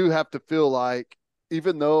you do have to feel like,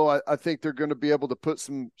 even though I think they're going to be able to put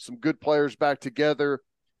some good players back together,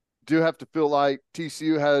 do have to feel like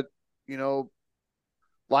TCU had,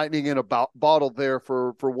 lightning in a bottle there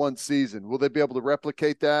for one season. Will they be able to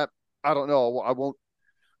replicate that? I don't know. I won't,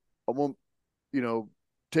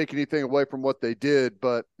 take anything away from what they did,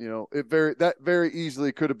 but that very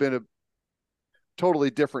easily could have been a totally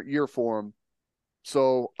different year for them.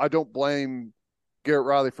 So I don't blame Garrett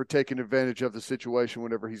Riley for taking advantage of the situation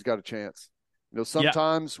whenever he's got a chance.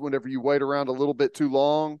 Sometimes whenever you wait around a little bit too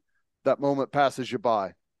long, that moment passes you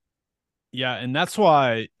by. Yeah, and that's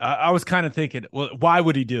why I was kind of thinking, well, why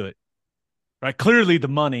would he do it? Right? Clearly the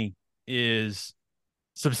money is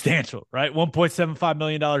substantial, right? $1.75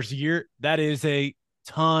 million a year. That is a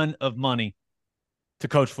ton of money to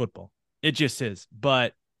coach football. It just is.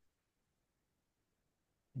 But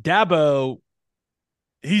Dabo,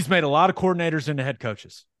 he's made a lot of coordinators into head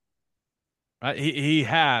coaches. Right? He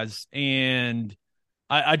has. And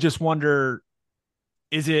I just wonder,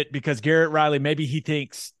 is it because Garrett Riley, maybe he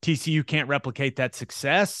thinks TCU can't replicate that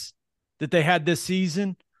success that they had this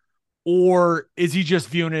season? Or is he just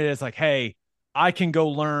viewing it as like, hey, I can go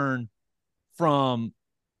learn from,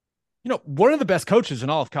 one of the best coaches in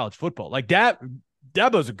all of college football. Like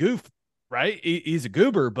Dabo's a goof, right? He's a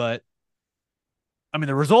goober, but I mean,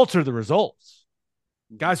 the results are the results.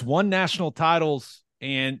 Guys won national titles,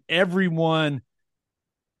 and everyone,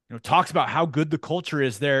 talks about how good the culture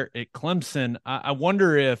is there at Clemson. I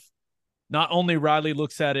wonder if not only Riley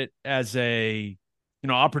looks at it as a,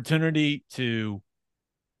 opportunity to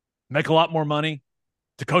make a lot more money,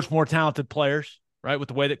 to coach more talented players, right, with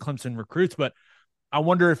the way that Clemson recruits, but I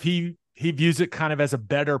wonder if he views it kind of as a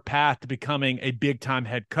better path to becoming a big-time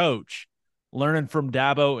head coach, learning from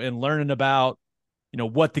Dabo and learning about,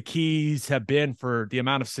 what the keys have been for the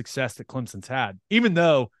amount of success that Clemson's had, even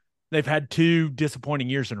though they've had 2 disappointing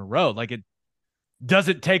years in a row. Like, it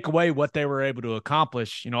doesn't take away what they were able to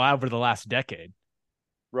accomplish, over the last decade.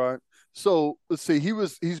 Right. So let's see.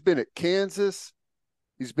 He's been at Kansas,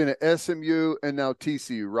 he's been at SMU, and now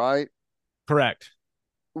TCU, right? Correct.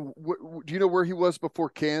 Do you know where he was before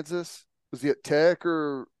Kansas? Was he at Tech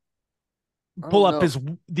or? Pull up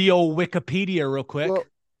the old Wikipedia real quick. Well,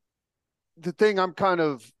 the thing I'm kind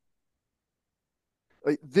of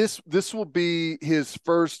like, this will be his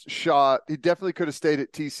first shot. He definitely could have stayed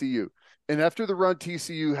at TCU. And after the run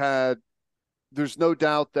TCU had, there's no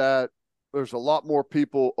doubt that there's a lot more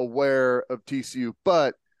people aware of TCU.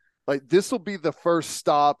 But like, this will be the first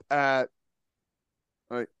stop at,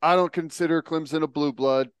 like, I don't consider Clemson a blue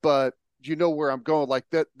blood, but you know where I'm going. Like,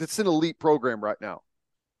 that's an elite program right now.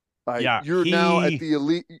 Like, yeah, you're now at the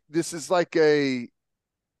elite. This is like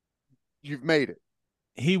you've made it.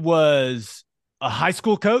 He was a high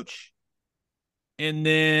school coach, and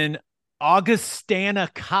then Augustana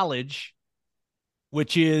College,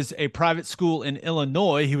 which is a private school in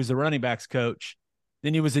Illinois. He was the running backs coach.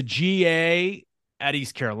 Then he was a GA at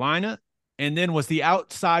East Carolina, and then was the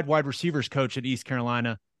outside wide receivers coach at East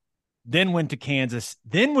Carolina, then went to Kansas,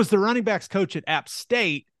 then was the running backs coach at App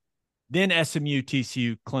State, then SMU,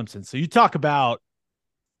 TCU, Clemson. So you talk about,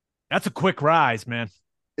 that's a quick rise, man.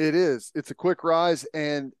 It is. It's a quick rise,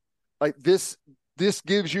 and like this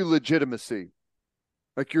gives you legitimacy.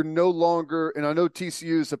 Like, you're no longer, and I know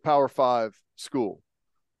TCU is a Power 5 school,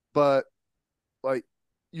 but like,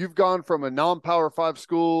 you've gone from a non-Power 5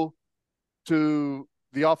 school to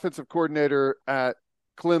the offensive coordinator at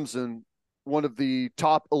Clemson, one of the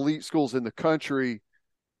top elite schools in the country,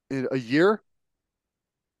 in a year,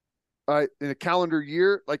 in a calendar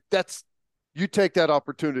year. Like, you take that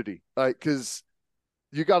opportunity, because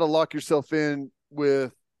you got to lock yourself in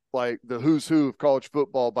with like the who's who of college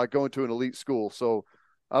football by going to an elite school. So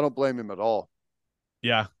I don't blame him at all.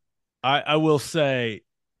 Yeah. I will say,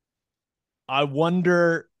 I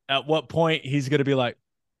wonder at what point he's going to be like,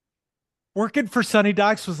 working for Sonny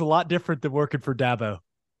Dykes was a lot different than working for Dabo.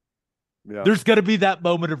 Yeah. There's going to be that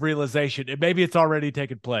moment of realization, and maybe it's already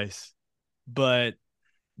taken place, but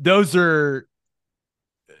those are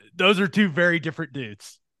 2 very different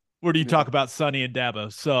dudes. Where do you talk about Sonny and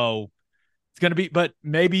Dabo? So it's going to be, but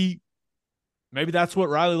maybe that's what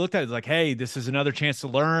Riley looked at. It's like, hey, this is another chance to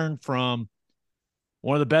learn from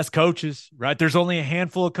one of the best coaches, right? There's only a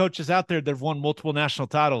handful of coaches out there that have won multiple national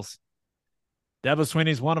titles. Dabo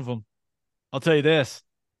Swinney's one of them. I'll tell you this.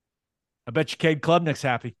 I bet you Cade Klubnik's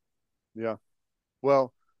happy. Yeah.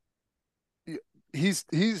 Well, he's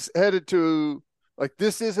headed to, like,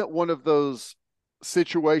 this isn't one of those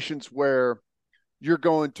situations where you're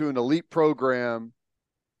going to an elite program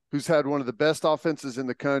who's had one of the best offenses in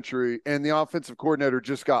the country, and the offensive coordinator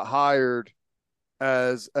just got hired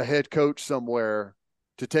as a head coach somewhere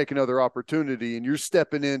to take another opportunity. And you're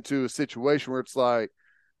stepping into a situation where it's like,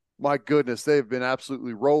 my goodness, they've been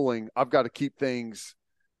absolutely rolling. I've got to keep things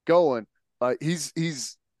going.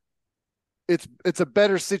 It's a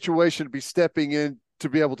better situation to be stepping in to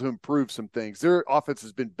be able to improve some things. Their offense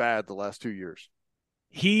has been bad the last 2 years.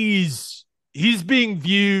 He's being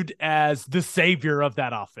viewed as the savior of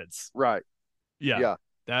that offense. Right. Yeah.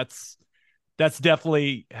 That's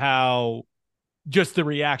definitely how, just the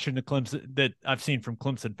reaction to Clemson that I've seen from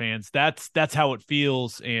Clemson fans. That's how it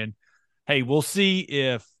feels. And hey, we'll see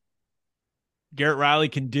if Garrett Riley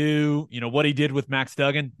can do, what he did with Max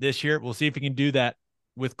Duggan this year. We'll see if he can do that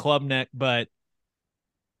with Klubnik, but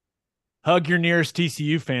hug your nearest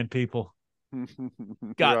TCU fan, people.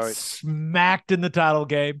 Got right. smacked in the title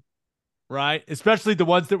game. right? Especially the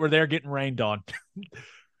ones that were there getting rained on.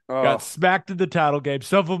 Got Oh, smacked in the title game.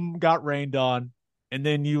 Some of them got rained on, and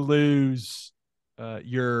then you lose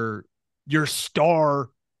your star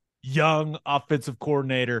young offensive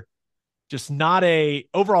coordinator. Just not a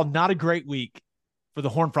great week for the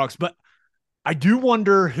Horned Frogs. But I do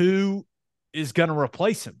wonder who is going to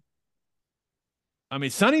replace him. I mean,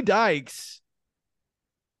 Sonny Dykes.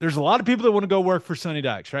 There's a lot of people that want to go work for Sonny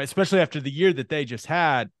Dykes, right? Especially after the year that they just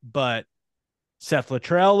had. But Seth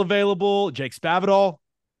Luttrell available, Jake Spavital.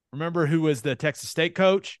 Remember who was the Texas State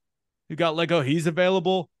coach who got let go? He's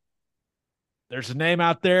available. There's a name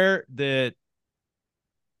out there that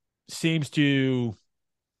seems to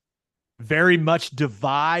very much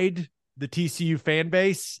divide the TCU fan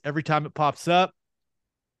base every time it pops up.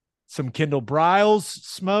 Some Kendall Briles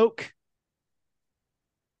smoke.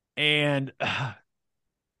 And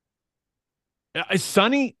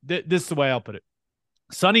Sonny, this is the way I'll put it.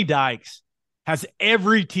 Sonny Dykes has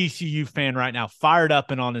every TCU fan right now fired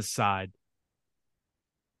up and on his side.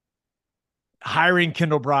 Hiring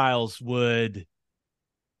Kendall Briles would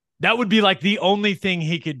be like the only thing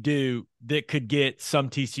he could do that could get some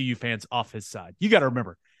TCU fans off his side. You got to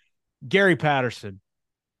remember, Gary Patterson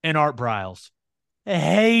and Art Briles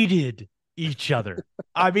hated each other.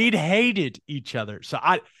 I mean, hated each other. So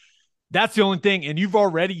that's the only thing. And you've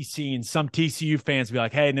already seen some TCU fans be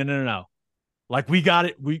like, hey, no. Like, we got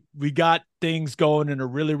it. We got things going in a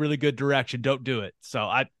really, really good direction. Don't do it. So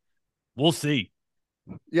we'll see.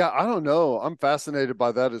 yeah, I don't know. I'm fascinated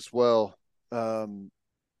by that as well.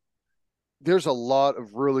 There's a lot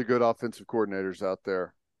of really good offensive coordinators out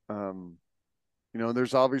there.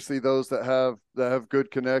 There's obviously those that have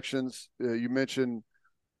good connections. You mentioned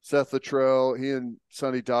Seth Luttrell. He and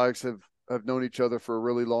Sonny Dykes have known each other for a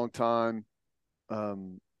really long time.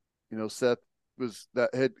 Seth was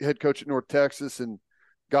that head coach at North Texas and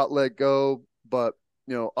got let go, but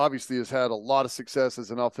obviously has had a lot of success as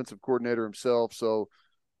an offensive coordinator himself. So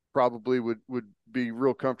probably would be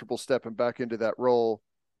real comfortable stepping back into that role.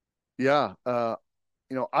 Yeah. I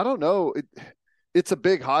don't know. It's a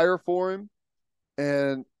big hire for him.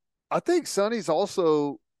 And I think Sonny's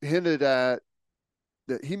also hinted at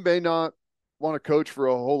that he may not want to coach for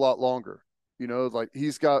a whole lot longer. Like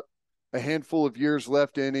he's got a handful of years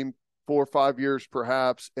left in him, 4 or 5 years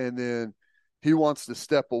perhaps, and then he wants to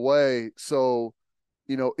step away. So,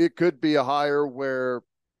 it could be a hire where,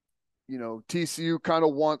 TCU kind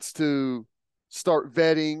of wants to start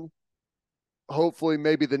vetting, hopefully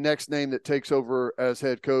maybe the next name that takes over as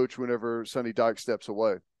head coach whenever Sonny Dykes steps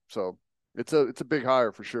away. So it's a big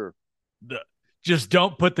hire for sure. Just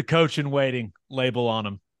don't put the coach in waiting label on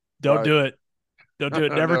him. Don't do it. Don't do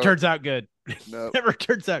it. Never No. turns out good. No. Never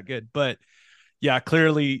turns out good. But yeah,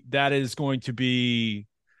 clearly that is going to be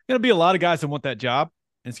a lot of guys that want that job.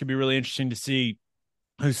 And it's going to be really interesting to see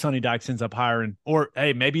who Sonny Dykes ends up hiring. Or,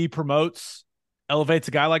 hey, maybe he elevates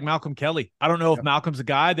a guy like Malcolm Kelly. I don't know if Malcolm's a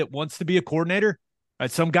guy that wants to be a coordinator.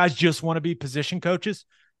 Right? Some guys just want to be position coaches,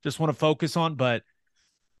 just want to focus on. But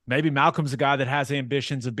maybe Malcolm's a guy that has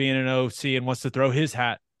ambitions of being an OC and wants to throw his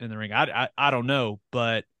hat in the ring. I don't know.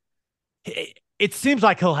 But it seems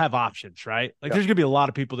like he'll have options, right? Like there's going to be a lot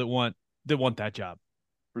of people that want that job.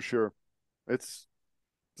 For sure. It's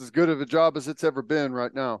as good of a job as it's ever been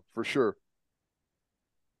right now, for sure.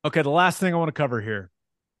 Okay, the last thing I want to cover here,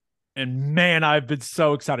 and man, I've been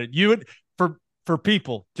so excited. For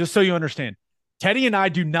people, just so you understand, Teddy and I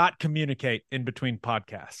do not communicate in between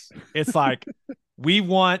podcasts. It's like we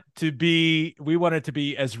want it to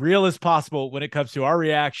be as real as possible when it comes to our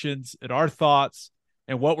reactions and our thoughts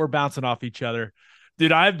and what we're bouncing off each other.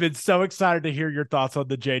 Dude, I've been so excited to hear your thoughts on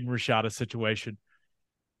the Jaden Rashada situation.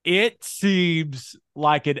 It seems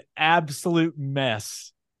like an absolute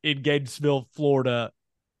mess in Gainesville, Florida.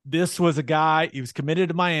 This was a guy, he was committed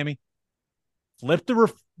to Miami, flipped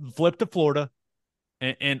to Florida,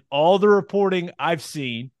 and all the reporting I've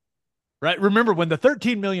seen, right? Remember when the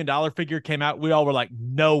 $13 million figure came out, we all were like,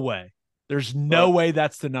 no way. There's no way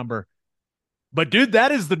that's the number. But dude,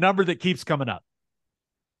 that is the number that keeps coming up.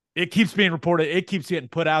 It keeps being reported. It keeps getting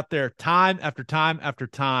put out there time after time after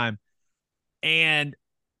time. And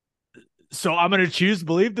so I'm going to choose to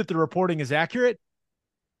believe that the reporting is accurate.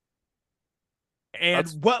 And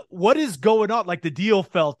what is going on? Like the deal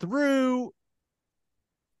fell through.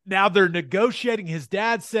 Now they're negotiating. His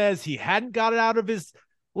dad says he hadn't got it out of his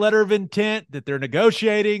letter of intent, that they're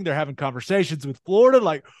negotiating. They're having conversations with Florida.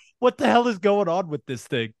 Like, what the hell is going on with this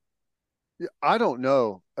thing? I don't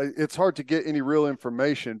know. It's hard to get any real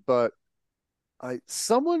information, but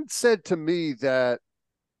someone said to me that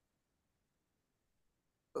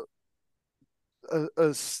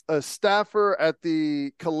a staffer at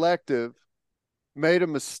the collective made a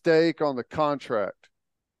mistake on the contract,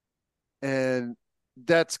 and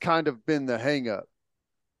that's kind of been the hang up.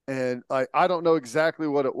 And I don't know exactly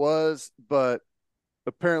what it was, but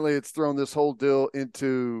apparently it's thrown this whole deal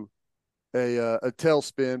into a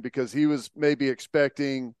tailspin, because he was maybe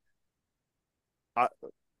expecting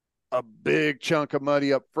a big chunk of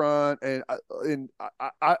money up front. And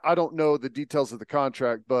I don't know the details of the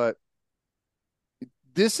contract, but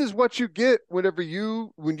this is what you get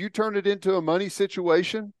when you turn it into a money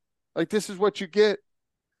situation. Like, this is what you get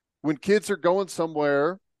when kids are going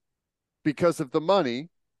somewhere because of the money.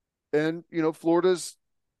 And, you know,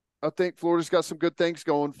 I think Florida's got some good things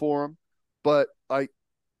going for them, but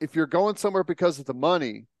if you're going somewhere because of the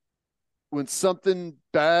money, when something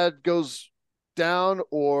bad goes down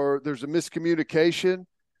or there's a miscommunication,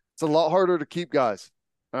 it's a lot harder to keep guys.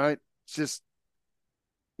 All right. It's just,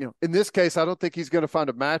 you know, in this case, I don't think he's going to find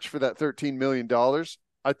a match for that $13 million.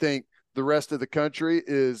 I think the rest of the country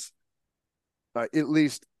is, at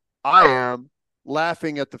least I am,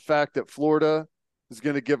 laughing at the fact that Florida is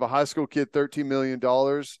going to give a high school kid $13 million.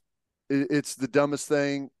 It's the dumbest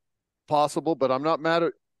thing possible, but I'm not mad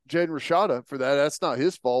at Jaden Rashada for that. That's not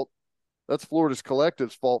his fault. That's Florida's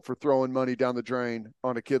collective's fault for throwing money down the drain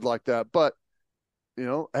on a kid like that. But, you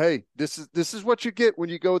know, hey, this is what you get when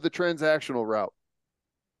you go the transactional route.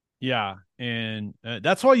 Yeah, and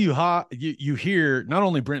that's why you hear not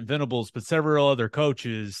only Brent Venables but several other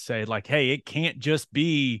coaches say, like, hey, it can't just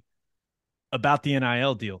be about the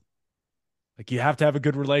NIL deal. Like, you have to have a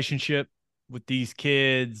good relationship with these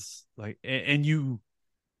kids, like, and you,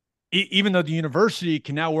 even though the university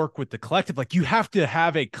can now work with the collective, like, you have to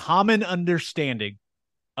have a common understanding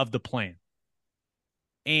of the plan.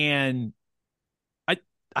 And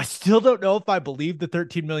I still don't know if I believe the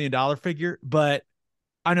 $13 million figure, but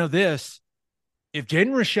I know this: if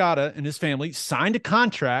Jaden Rashada and his family signed a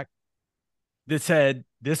contract that said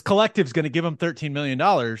this collective is going to give him $13 million,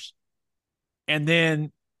 and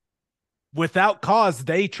then without cause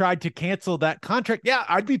they tried to cancel that contract, yeah,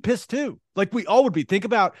 I'd be pissed too. Like, we all would be. Think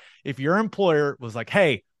about if your employer was like,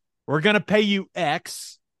 hey, we're going to pay you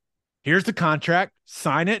X. Here's the contract.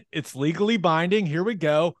 Sign it. It's legally binding. Here we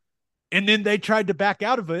go. And then they tried to back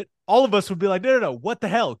out of it. All of us would be like, no. What the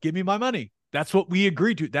hell? Give me my money. That's what we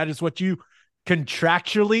agreed to. That is what you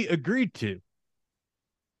contractually agreed to.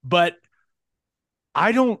 But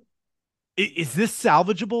is this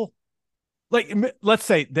salvageable? Like, let's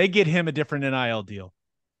say they get him a different NIL deal.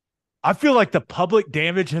 I feel like the public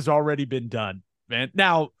damage has already been done, man.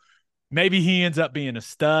 Now, maybe he ends up being a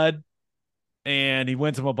stud and he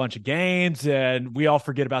wins him a bunch of games and we all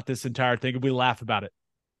forget about this entire thing and we laugh about it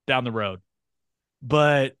down the road.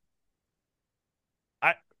 But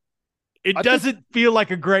it doesn't feel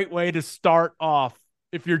like a great way to start off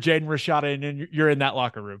if you're Jaden Rashada and you're in that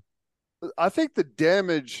locker room. I think the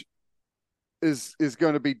damage is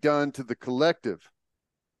going to be done to the collective,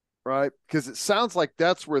 right? Because it sounds like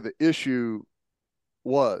that's where the issue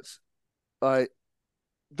was.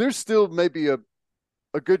 There's still maybe a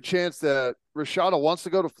good chance that Rashada wants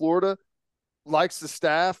to go to Florida, likes the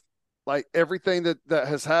staff, like everything that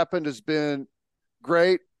has happened has been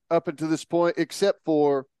great up until this point, except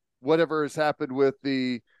for whatever has happened with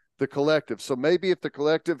the collective. So maybe if the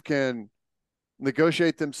collective can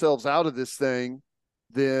negotiate themselves out of this thing,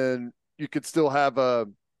 then you could still have a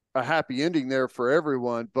happy ending there for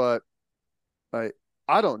everyone. But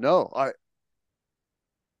I don't know.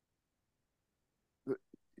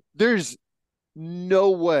 There's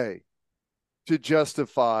no way to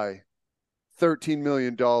justify $13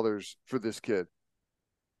 million for this kid.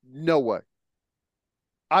 No way.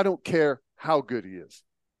 I don't care how good he is.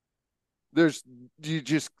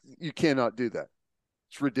 You cannot do that.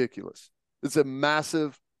 It's ridiculous. It's a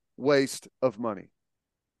massive waste of money.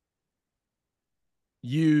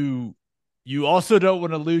 You also don't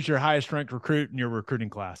want to lose your highest ranked recruit in your recruiting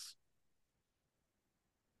class.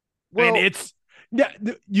 Well, and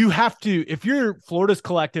you have to, if you're Florida's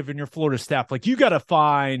collective and your Florida staff, like, you got to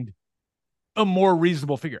find a more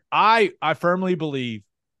reasonable figure. I firmly believe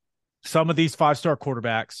some of these 5-star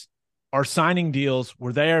quarterbacks are signing deals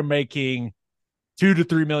where they are making $2 to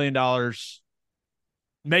 $3 million,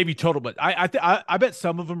 maybe total, but I bet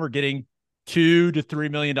some of them are getting $2 to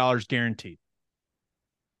 $3 million guaranteed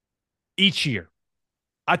each year.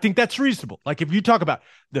 I think that's reasonable. Like, if you talk about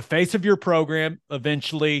the face of your program,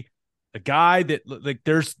 eventually a guy that, like,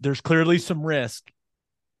 there's clearly some risk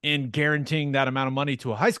in guaranteeing that amount of money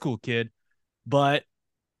to a high school kid. But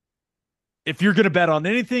if you're going to bet on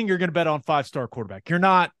anything, you're going to bet on 5-star quarterback. You're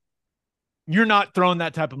not throwing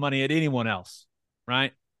that type of money at anyone else,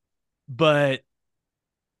 right? But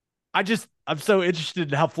I'm so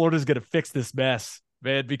interested in how Florida's going to fix this mess,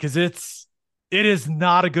 man, because it is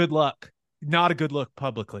not a good look. Not a good look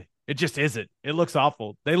publicly. It just isn't. It looks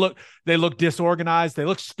awful. They look disorganized. They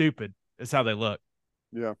look stupid. Is how they look.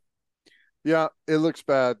 Yeah. Yeah, it looks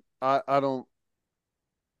bad. I don't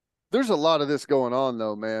There's a lot of this going on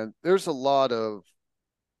though, man. We've seen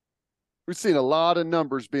a lot of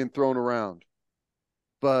numbers being thrown around,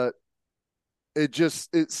 but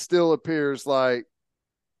it still appears like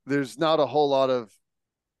there's not a whole lot of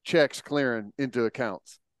checks clearing into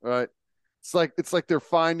accounts, right? It's like they're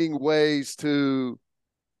finding ways to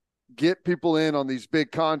get people in on these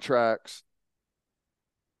big contracts.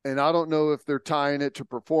 And I don't know if they're tying it to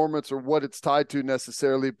performance or what it's tied to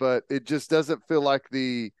necessarily, but it just doesn't feel like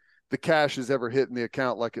the cash is ever hitting the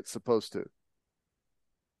account like it's supposed to.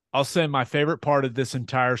 I'll say my favorite part of this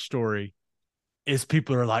entire story is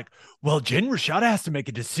people are like, well, Jen Rashada has to make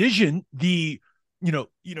a decision.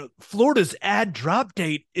 Florida's ad drop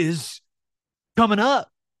date is coming up.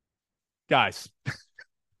 Guys,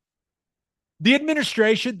 the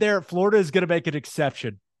administration there at Florida is going to make an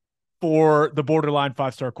exception for the borderline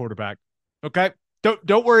 5-star quarterback. Okay.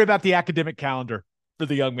 Don't worry about the academic calendar for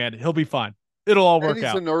the young man. He'll be fine. It'll all work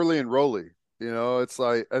out. He's an early enrollee. It's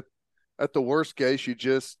like at the worst case, you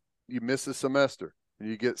miss a semester and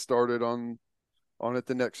you get started on it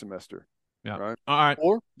the next semester. Yeah. Right. All right.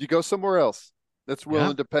 Or you go somewhere else that's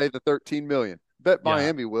willing to pay the $13 million. Bet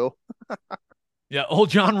Miami will. Yeah. Old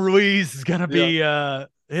John Ruiz is going to be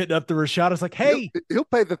hitting up the Rashada. It's like, hey, he'll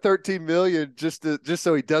pay the $13 million just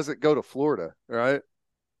so he doesn't go to Florida. Right.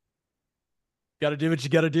 Got to do what you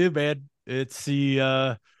got to do, man. It's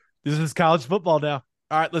this is college football now.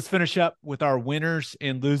 All right, let's finish up with our winners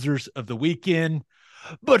and losers of the weekend.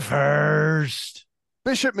 But first,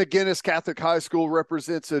 Bishop McGuinness Catholic High School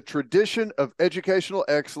represents a tradition of educational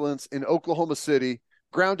excellence in Oklahoma City.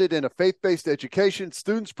 Grounded in a faith-based education,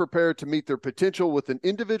 students prepare to meet their potential with an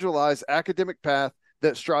individualized academic path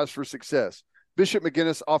that strives for success. Bishop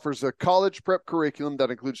McGuinness offers a college prep curriculum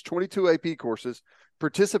that includes 22 AP courses,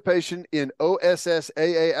 participation in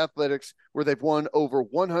OSSAA athletics, where they've won over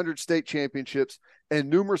 100 state championships, and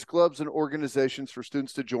numerous clubs and organizations for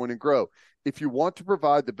students to join and grow. If you want to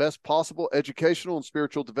provide the best possible educational and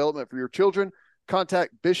spiritual development for your children,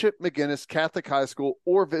 contact Bishop McGuinness Catholic High School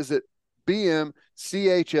or visit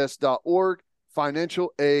bmchs.org.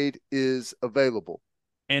 Financial aid is available.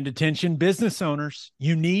 And attention business owners,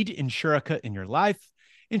 you need Insurica in your life.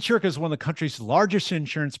 Insurica is one of the country's largest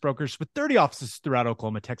insurance brokers with 30 offices throughout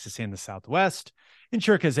Oklahoma, Texas, and the Southwest.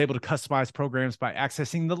 Insurica is able to customize programs by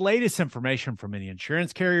accessing the latest information from many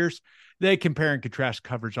insurance carriers. They compare and contrast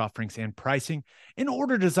coverage offerings and pricing in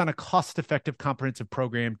order to design a cost-effective, comprehensive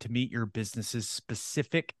program to meet your business's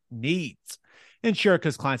specific needs.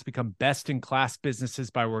 Insurica's clients become best-in-class businesses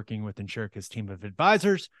by working with Insurica's team of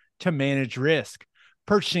advisors to manage risk.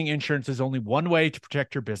 Purchasing insurance is only one way to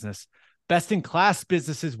protect your business. Best-in-class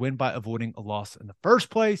businesses win by avoiding a loss in the first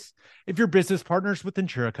place. If your business partners with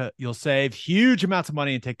Insurica, you'll save huge amounts of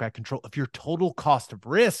money and take back control of your total cost of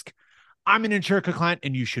risk. I'm an Insurica client,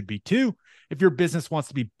 and you should be too. If your business wants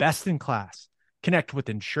to be best-in-class, connect with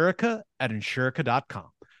Insurica at Insurica.com.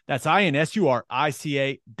 That's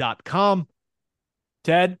INSURICA.com.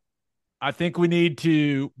 Ted, I think we need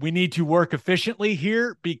to work efficiently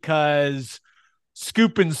here because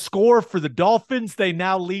scoop and score for the Dolphins. They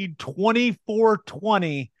now lead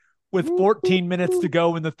 24-20 with 14 minutes to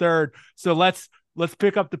go in the third. So let's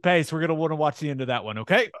pick up the pace. We're going to want to watch the end of that one,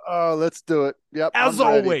 okay? Let's do it. Yep. As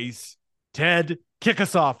always, Ted, kick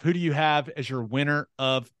us off. Who do you have as your winner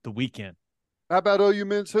of the weekend? How about OU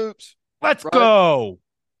men's hoops? Let's go.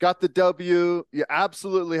 Got the W. You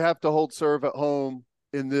absolutely have to hold serve at home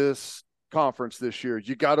in this conference this year.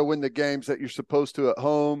 You got to win the games that you're supposed to at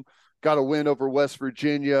home. Got to win over West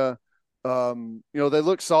Virginia. They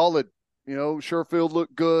look solid. Sherfield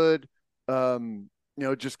looked good.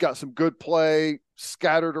 Just got some good play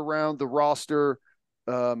scattered around the roster.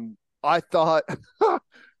 I thought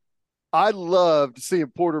I loved seeing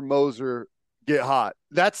Porter Moser get hot.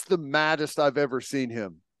 That's the maddest I've ever seen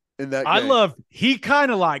him in that game. He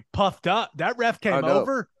kind of like puffed up. That ref came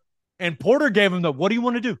over and Porter gave him what do you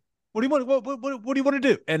want to do? What do you want to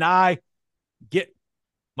do? And I get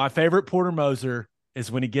my favorite Porter Moser is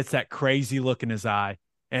when he gets that crazy look in his eye.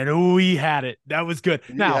 And he had it. That was good.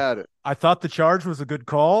 I thought the charge was a good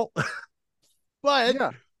call.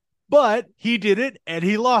 but he did it and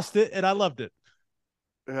he lost it and I loved it.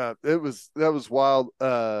 Yeah, that was wild.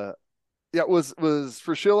 Was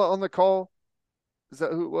Frashilla on the call? Is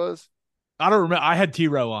that who it was? I don't remember. I had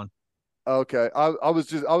T-Row on. Okay. I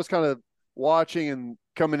was kind of watching, and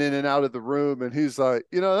coming in and out of the room, and he's like,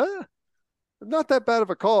 not that bad of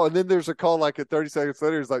a call. And then there's a call like at 30 seconds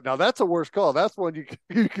later. He's like, now that's a worse call. That's one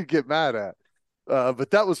you could get mad at.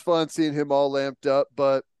 But that was fun seeing him all lamped up.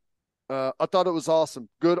 But I thought it was awesome.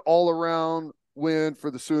 Good all around win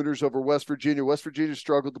for the Sooners over West Virginia. West Virginia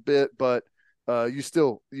struggled a bit, but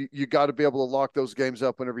you got to be able to lock those games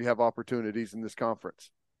up whenever you have opportunities in this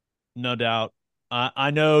conference. No doubt.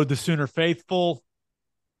 I know the Sooner faithful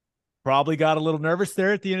probably got a little nervous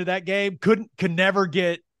there at the end of that game. Could never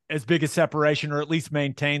get as big a separation, or at least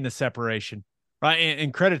maintain the separation, right?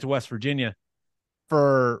 And credit to West Virginia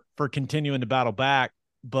for continuing to battle back.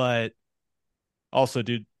 But also,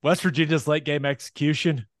 dude, West Virginia's late game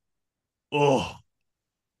execution. Oh,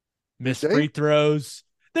 missed free throws.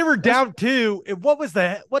 They were down 2. And what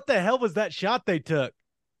the hell was that shot they took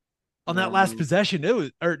on that last possession? It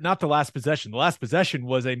was, or not the last possession. The last possession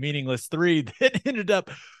was a meaningless 3 that ended up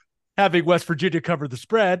having West Virginia cover the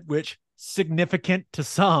spread, which significant to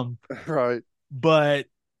some. Right. But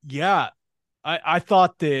yeah, I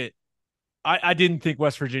thought that I didn't think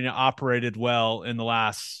West Virginia operated well in the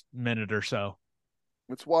last minute or so.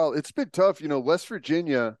 It's wild. It's been tough. West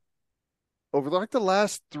Virginia over like the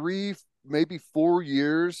last 3, maybe 4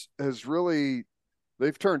 years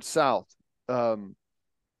they've turned south.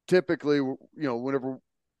 Typically, whenever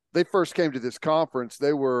they first came to this conference,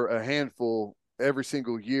 they were a handful every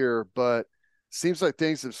single year, but seems like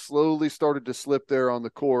things have slowly started to slip there on the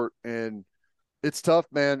court, and it's tough,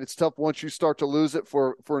 man. It's tough once you start to lose it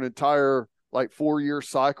for an entire like 4-year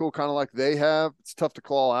cycle, kind of like they have. It's tough to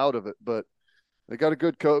claw out of it, but they got a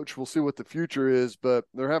good coach. We'll see what the future is, but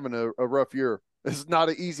they're having a rough year. This is not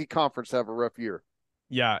an easy conference to have a rough year.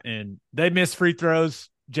 Yeah, and they missed free throws.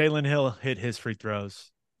 Jalen Hill hit his free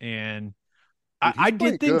throws, and Dude, I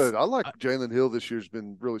did things good. I like Jalen Hill this year's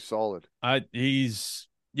been really solid.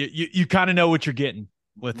 You kind of know what you're getting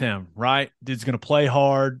with him, right? Dude's going to play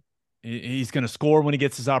hard. He's going to score when he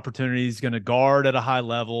gets his opportunity. He's going to guard at a high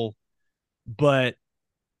level. But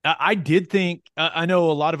I did think, I know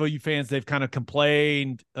a lot of OU fans, they've kind of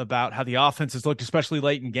complained about how the offenses looked, especially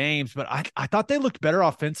late in games, but I thought they looked better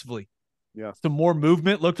offensively. Yeah. Some more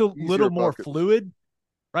movement, looked a little more fluid,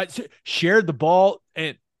 right? So, shared the ball.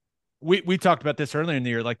 And we talked about this earlier in the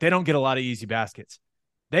year. Like, they don't get a lot of easy baskets.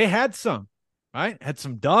 They had some, right? Had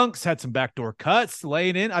some dunks, had some backdoor cuts,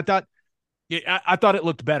 laying in. I thought it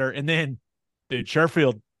looked better. And then, dude,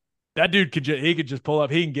 Sherfield, that dude could just pull up.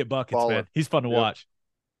 He can get buckets, Baller. man. He's fun to watch.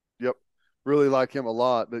 Yep. Really like him a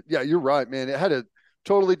lot. But yeah, you're right, man. It had a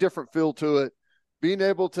totally different feel to it. Being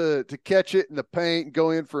able to catch it in the paint and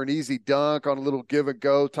go in for an easy dunk on a little give and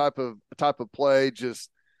go type of play, just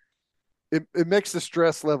it makes the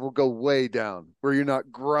stress level go way down, where you're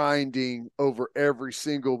not grinding over every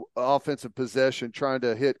single offensive possession trying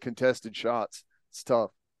to hit contested shots. It's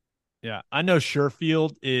tough. Yeah, I know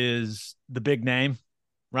Sherfield is the big name,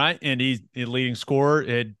 right? And he's the leading scorer.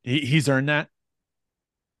 He's earned that.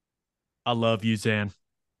 I love Uzan.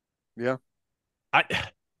 Yeah.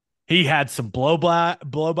 He had some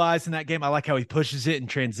blow-bys in that game. I like how he pushes it in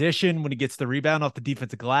transition when he gets the rebound off the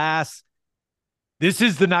defensive glass. This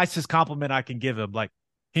is the nicest compliment I can give him. Like,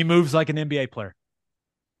 he moves like an NBA player.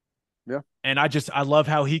 Yeah. And I love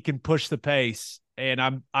how he can push the pace. And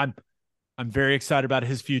I'm very excited about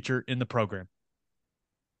his future in the program.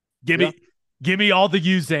 Give me all the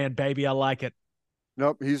Uzan, baby. I like it.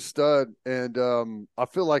 Nope, he's a stud. And I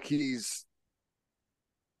feel like he's,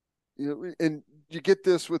 and you get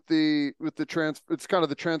this with the transfer. It's kind of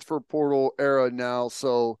the transfer portal era now.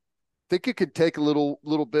 So I think it could take a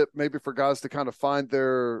little bit maybe for guys to kind of find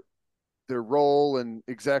their role and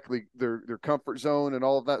exactly their comfort zone and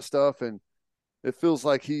all of that stuff. And it feels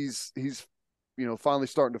like he's finally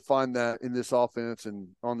starting to find that in this offense and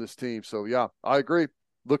on this team. So yeah, I agree.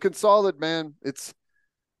 Looking solid, man.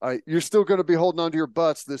 You're still going to be holding on to your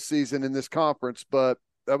butts this season in this conference, but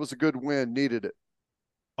that was a good win. Needed it.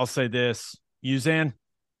 I'll say this, Uzan,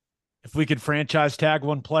 if we could franchise tag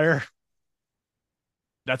one player,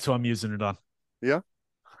 that's who I'm using it on. Yeah,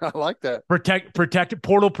 I like that. Protect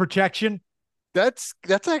portal protection. That's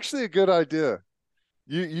actually a good idea.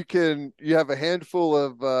 You have a handful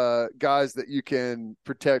of guys that you can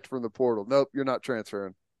protect from the portal. Nope, you're not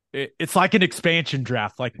transferring. It's like an expansion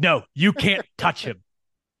draft. Like, no, you can't touch him.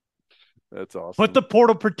 That's awesome. Put the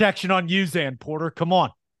portal protection on Uzan, Porter. Come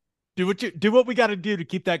on. Do what we got to do to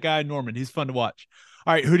keep that guy in Norman. He's fun to watch.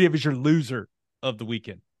 All right, who do you have as your loser of the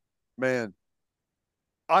weekend? Man,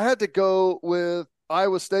 I had to go with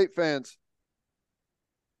Iowa State fans.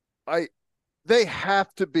 They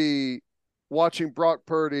have to be watching Brock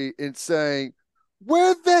Purdy and saying,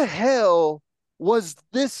 where the hell was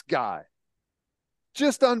this guy?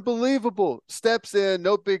 Just unbelievable. Steps in,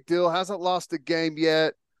 no big deal. Hasn't lost a game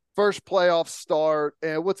yet. First playoff start.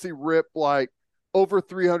 And what's he rip like? Over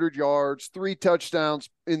 300 yards, 3 touchdowns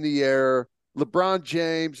in the air. LeBron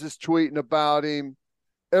James is tweeting about him.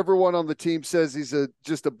 Everyone on the team says he's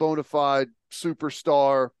just a bona fide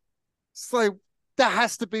superstar. It's like, that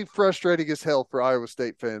has to be frustrating as hell for Iowa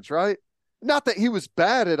State fans, right? Not that he was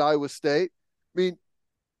bad at Iowa State. I mean,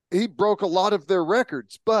 he broke a lot of their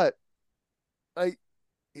records, but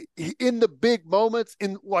in the big moments,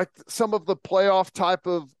 in like some of the playoff type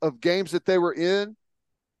of games that they were in,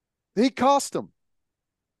 he cost them.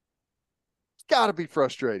 It's got to be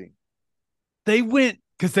frustrating. They went,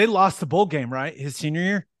 because they lost the bowl game, right? His senior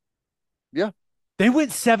year. Yeah. They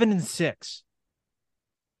went 7-6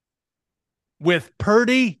 with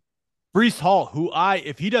Purdy, Breece Hall, who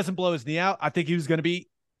if he doesn't blow his knee out, I think he was going to be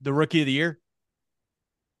the rookie of the year.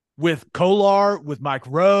 With Kolar, with Mike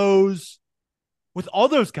Rose, with all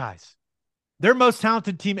those guys. Their most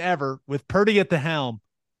talented team ever, with Purdy at the helm,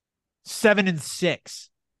 7-6. It's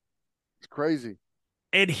crazy.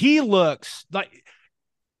 And he looks like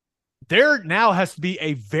there now has to be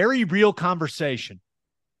a very real conversation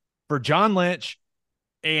for John Lynch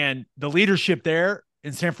and the leadership there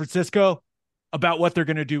in San Francisco about what they're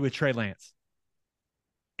going to do with Trey Lance.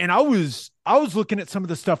 And I was looking at some of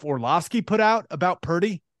the stuff Orlovsky put out about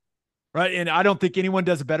Purdy, right? And I don't think anyone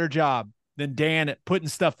does a better job than Dan at putting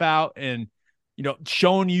stuff out and,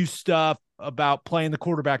 showing you stuff about playing the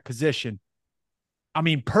quarterback position. I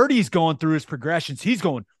mean, Purdy's going through his progressions. He's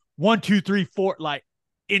going 1, 2, 3, 4, like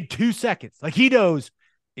in 2 seconds. Like he knows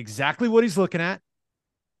exactly what he's looking at,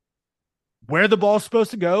 where the ball's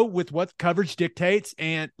supposed to go with what coverage dictates.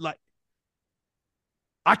 And like,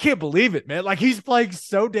 I can't believe it, man. Like he's playing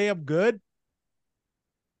so damn good.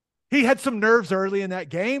 He had some nerves early in that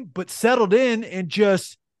game, but settled in and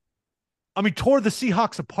tore the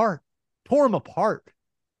Seahawks apart, tore them apart.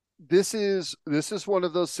 This is one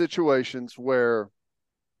of those situations where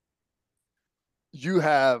you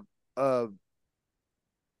have a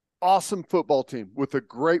awesome football team with a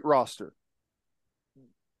great roster,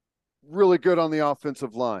 really good on the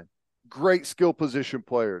offensive line, great skill position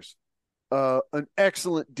players, an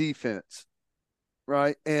excellent defense,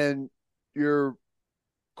 right? And your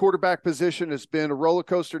quarterback position has been a roller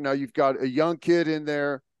coaster. Now you've got a young kid in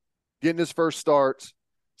there getting his first starts.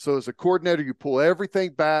 So as a coordinator, you pull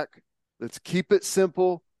everything back. Let's keep it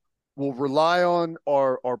simple. We'll rely on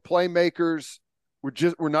our playmakers.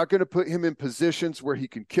 We're not going to put him in positions where he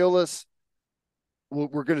can kill us.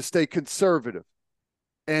 We're going to stay conservative.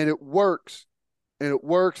 And it works. And it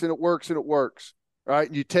works, and it works, and it works. Right?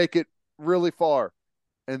 And you take it really far.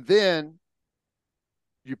 And then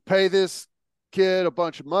you pay this kid a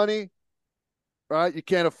bunch of money, right? You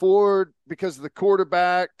can't afford, because of the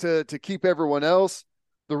quarterback, to keep everyone else.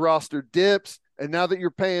 The roster dips. And now that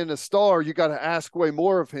you're paying a star, you got to ask way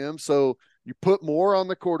more of him. So you put more on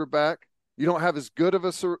the quarterback. You don't have as good of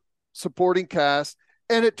a supporting cast,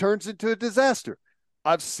 and it turns into a disaster.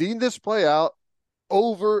 I've seen this play out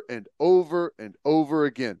over and over and over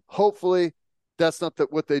again. Hopefully that's not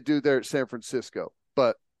what they do there at San Francisco.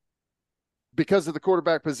 But because of the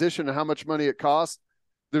quarterback position and how much money it costs,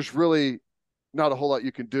 there's really not a whole lot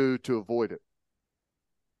you can do to avoid it.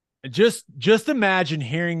 Just imagine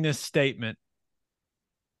hearing this statement.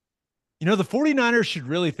 The 49ers should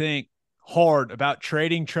really think hard about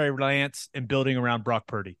trading Trey Lance and building around Brock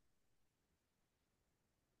Purdy.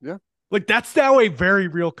 Yeah. Like that's now a very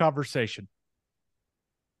real conversation.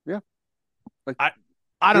 Yeah. Like,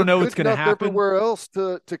 I don't know what's going to happen everywhere else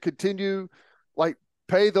to continue, like,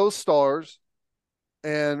 pay those stars.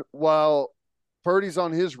 And while Purdy's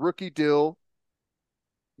on his rookie deal,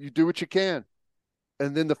 you do what you can.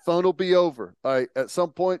 And then the fun will be over. At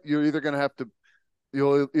some point, you'll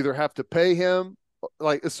either have to pay him,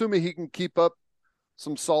 like assuming he can keep up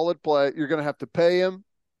some solid play, you're going to have to pay him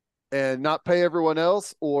and not pay everyone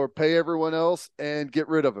else, or pay everyone else and get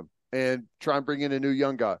rid of him and try and bring in a new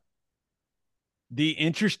young guy. The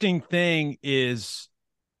interesting thing is,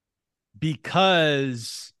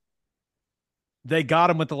 because they got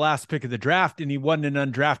him with the last pick of the draft and he wasn't an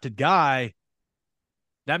undrafted guy,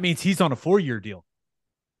 that means he's on a 4-year deal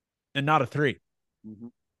and not a 3. Mm-hmm.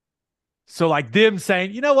 So like them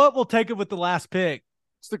saying, you know what, we'll take it with the last pick.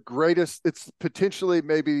 It's potentially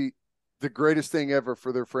maybe the greatest thing ever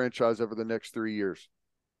for their franchise over the next 3 years.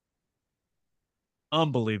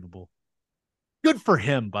 Unbelievable. Good for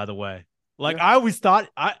him, by the way. Like Yeah. I always thought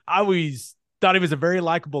he was a very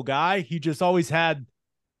likable guy. He just always had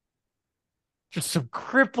just some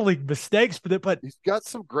crippling mistakes for that, but He's got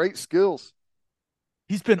some great skills.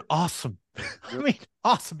 he's been awesome. I mean,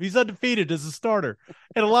 awesome. He's undefeated as a starter.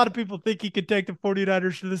 And a lot of people think he could take the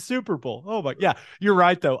 49ers to the Super Bowl. Oh, my. Yeah, you're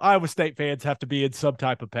right, though. Iowa State fans have to be in some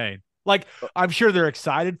type of pain. Like, I'm sure they're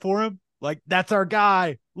excited for him. Like, that's our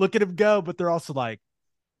guy. Look at him go. But they're also like,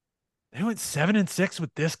 they went 7-6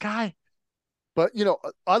 with this guy. But,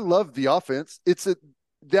 I love the offense.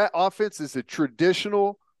 That offense is a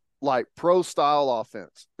traditional, like, pro style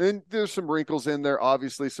offense. And there's some wrinkles in there,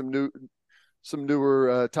 obviously some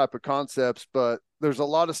newer type of concepts, but there's a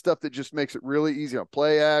lot of stuff that just makes it really easy on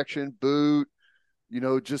play action, boot,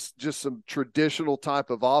 just some traditional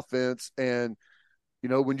type of offense. And,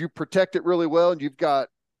 when you protect it really well and you've got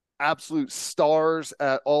absolute stars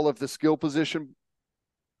at all of the skill position,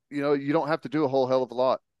 you don't have to do a whole hell of a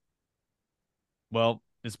lot. Well,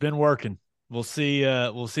 it's been working. We'll see.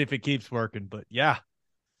 We'll see if it keeps working, but yeah.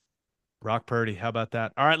 Brock Purdy. How about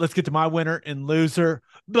that? All right, let's get to my winner and loser.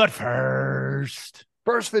 But first,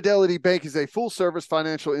 First Fidelity Bank is a full-service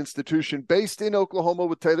financial institution based in Oklahoma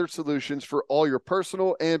with tailored solutions for all your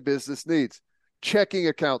personal and business needs. Checking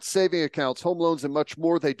accounts, saving accounts, home loans, and much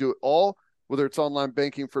more. They do it all, whether it's online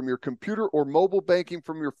banking from your computer or mobile banking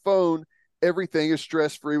from your phone. Everything is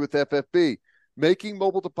stress-free with FFB. Making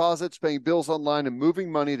mobile deposits, paying bills online, and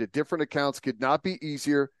moving money to different accounts could not be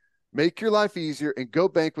easier. Make your life easier and go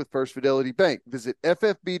bank with First Fidelity Bank. Visit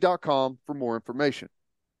ffb.com for more information.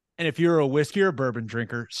 and if you're a whiskey or bourbon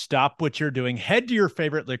drinker, stop what you're doing. Head to your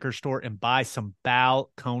favorite liquor store and buy some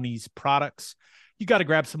Balcones products. You got to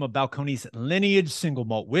grab some of Balcones Lineage single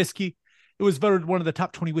malt whiskey. It was voted one of the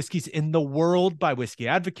top 20 whiskeys in the world by Whiskey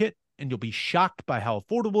Advocate, and you'll be shocked by how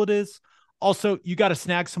affordable it is. Also, you got to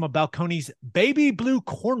snag some of Balcones Baby Blue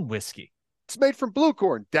Corn Whiskey. It's made from blue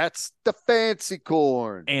corn. That's the fancy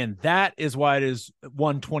corn. And that is why it is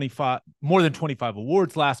won more than 25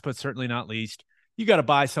 awards. Last but certainly not least, you got to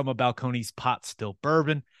buy some of Balcones Pot Still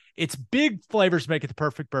Bourbon. Its big flavors make it the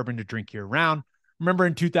perfect bourbon to drink year round. Remember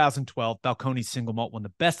in 2012, Balcones Single Malt won the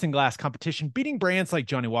Best in Glass competition, beating brands like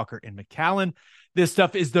Johnnie Walker and Macallan. This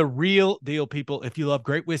stuff is the real deal, people. If you love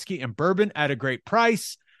great whiskey and bourbon at a great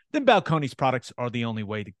price, then Balcones products are the only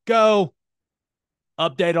way to go.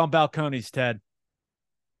 Update on Balcones, Ted.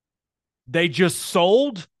 They just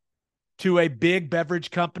sold to a big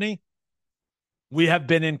beverage company. We have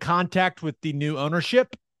been in contact with the new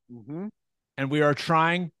ownership, and we are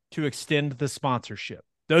trying to extend the sponsorship.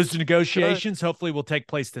 Those negotiations hopefully will take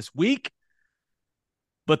place this week,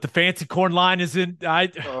 but the fancy corn line is in.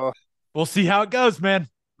 We'll see how it goes, man.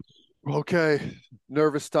 Okay.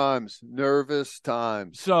 Nervous times.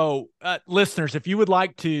 So, listeners, if you would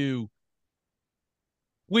like to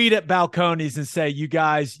tweet at Balcones and say, you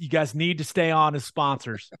guys need to stay on as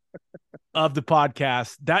sponsors of the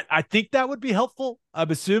podcast, that I think that would be helpful.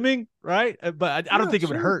 I'm assuming, right? But I don't think it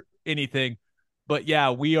would hurt anything. But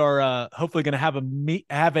yeah, we are hopefully going to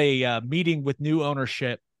have a meeting with new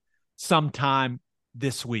ownership sometime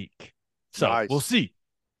this week. So nice. We'll see.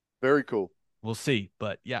 Very cool. We'll see.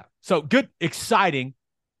 But yeah, so good, exciting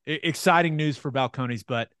news for Balcones.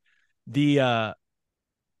 But the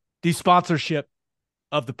sponsorship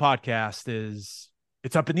of the podcast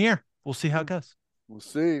it's up in the air. We'll see how it goes. We'll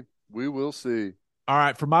see. We will see. All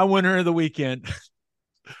right, for my winner of the weekend,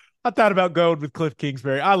 I thought about going with Cliff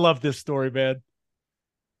Kingsbury. I love this story, man.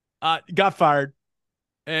 Got fired.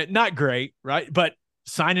 Not great, right? But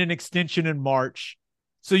signed an extension in March.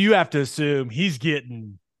 So you have to assume he's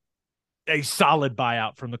getting a solid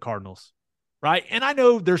buyout from the Cardinals, right? And I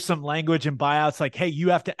know there's some language in buyouts like, hey,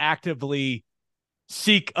 you have to actively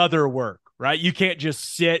seek other work, right? You can't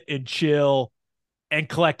just sit and chill and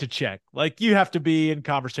collect a check. Like, you have to be in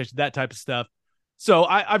conversation, that type of stuff. So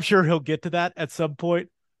I'm sure he'll get to that at some point.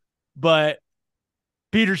 But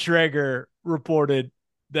Peter Schrager reported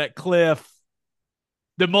that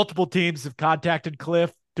multiple teams have contacted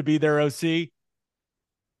Cliff to be their OC.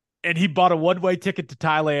 And he bought a one-way ticket to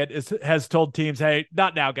Thailand, has told teams, hey,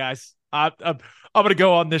 not now, guys. I'm going to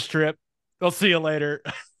go on this trip. I'll see you later.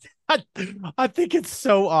 I think it's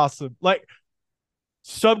so awesome. Like,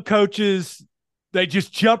 some coaches, they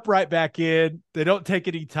just jump right back in. They don't take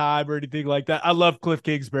any time or anything like that. I love Cliff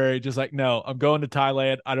Kingsbury. Just like, no, I'm going to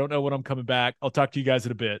Thailand. I don't know when I'm coming back. I'll talk to you guys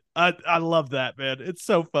in a bit. I love that, man. It's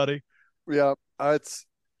so funny. Yeah, that's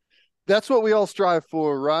what we all strive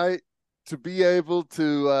for, right? To be able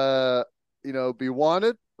to, be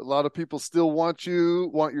wanted. A lot of people still want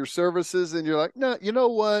your services, and you're like, no, you know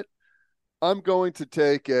what? I'm going to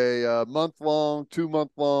take a month-long,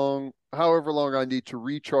 2-month-long, however long I need to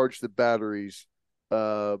recharge the batteries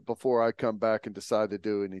before I come back and decide to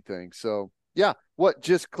do anything. So, yeah,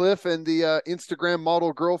 just Cliff and the Instagram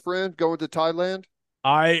model girlfriend going to Thailand?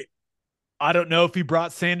 I I don't know if he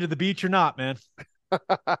brought sand to the beach or not, man.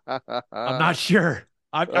 I'm not sure.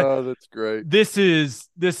 Oh, that's great. This is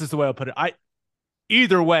the way I'll put it.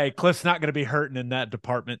 Either way, Cliff's not going to be hurting in that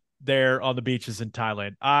department there on the beaches in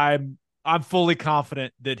Thailand. I'm fully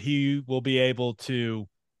confident that he will be able to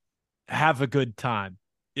have a good time,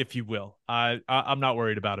 if you will. I'm not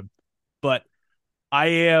worried about him, but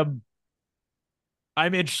I'm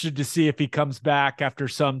interested to see if he comes back after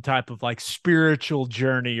some type of like spiritual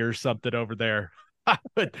journey or something over there. I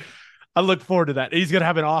look forward to that. He's going to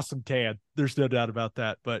have an awesome tan. There's no doubt about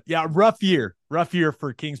that. But yeah, rough year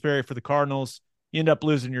for Kingsbury, for the Cardinals. You end up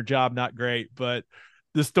losing your job. Not great, but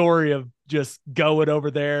the story of just going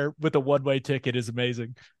over there with a one-way ticket is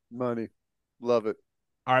amazing. Money. Love it.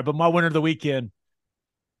 All right. But my winner of the weekend,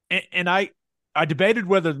 and I debated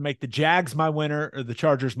whether to make the Jags my winner or the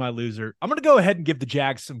Chargers my loser. I'm going to go ahead and give the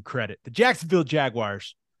Jags some credit. The Jacksonville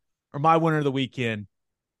Jaguars are my winner of the weekend.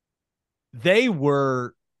 They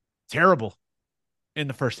were terrible in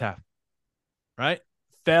the first half, right?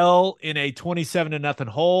 Fell in a 27-0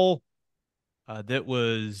 hole. That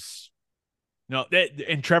was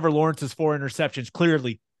and Trevor Lawrence's 4 interceptions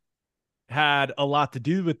clearly had a lot to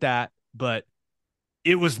do with that, but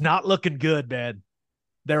it was not looking good, man.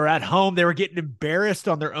 They were at home. They were getting embarrassed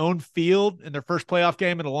on their own field in their first playoff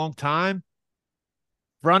game in a long time. In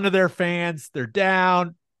front of their fans, they're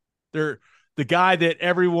down. They're the guy that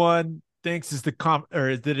everyone thinks is that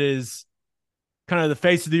is kind of the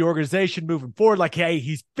face of the organization moving forward. Like, hey,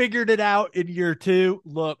 he's figured it out in year 2.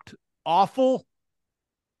 Looked awful,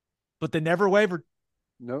 but they never wavered.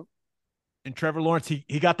 No. And Trevor Lawrence,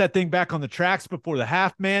 he got that thing back on the tracks before the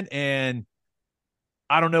half, man. And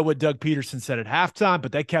I don't know what Doug Peterson said at halftime,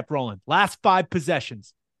 but they kept rolling. Last 5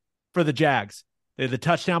 possessions for the Jags. They had the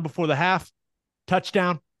touchdown before the half,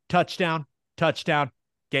 touchdown,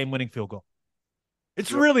 game-winning field goal.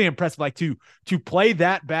 It's really impressive, like to play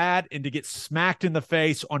that bad and to get smacked in the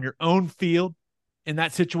face on your own field in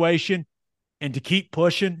that situation and to keep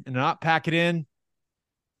pushing and not pack it in.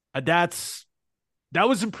 That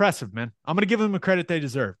was impressive, man. I'm going to give them the credit they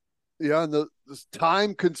deserve. Yeah, and the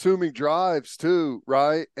time-consuming drives too,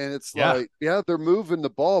 right? And it's like, they're moving the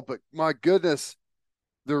ball, but my goodness,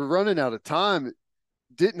 they're running out of time.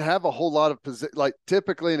 Didn't have a whole lot of like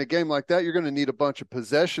typically in a game like that, you're going to need a bunch of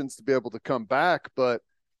possessions to be able to come back, but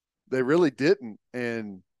they really didn't.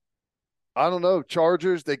 And I don't know,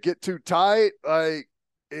 Chargers, they get too tight. That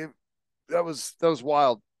was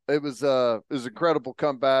wild. It was an incredible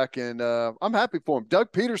comeback, and I'm happy for him.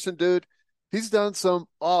 Doug Peterson, dude, he's done some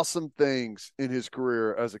awesome things in his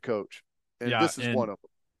career as a coach, and this is one of them.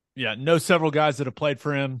 Yeah, know several guys that have played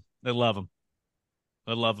for him. They love him.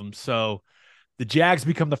 So the Jags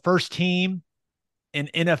become the first team in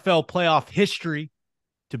NFL playoff history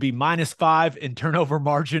to be -5 in turnover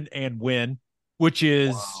margin and win, which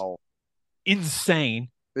is insane.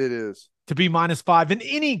 It is. To be -5 in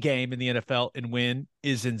any game in the NFL and win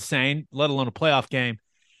is insane, let alone a playoff game.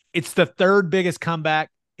 It's the 3rd biggest comeback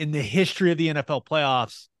in the history of the NFL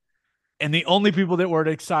playoffs. And the only people that were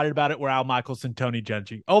excited about it were Al Michaels and Tony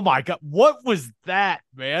Dungy. Oh, my God. What was that,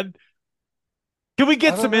 man? Can we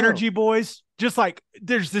get some energy, boys? Just like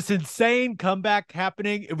there's this insane comeback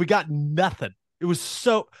happening, and we got nothing. It was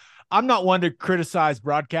so – I'm not one to criticize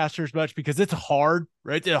broadcasters much because it's hard,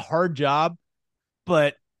 right? It's a hard job.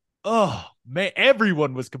 But, oh, man,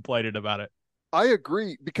 everyone was complaining about it. I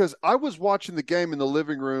agree, because I was watching the game in the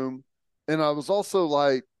living room, and I was also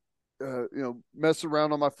like, messing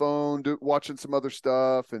around on my phone, watching some other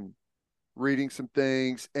stuff and reading some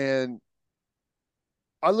things. And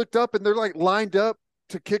I looked up, and they're like lined up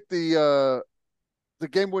to kick the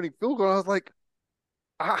game-winning field goal. And I was like,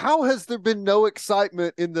 how has there been no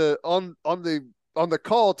excitement in on the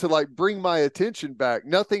call to like bring my attention back?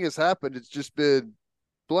 Nothing has happened. It's just been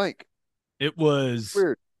blank. It was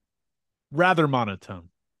weird, rather monotone.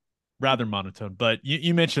 But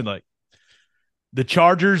you mentioned like the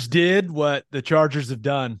Chargers did what the Chargers have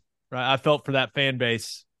done, right? I felt for that fan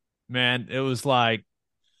base, man. It was like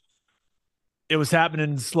it was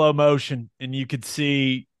happening in slow motion, and you could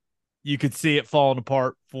see it falling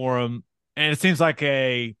apart for them. And it seems like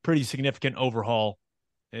a pretty significant overhaul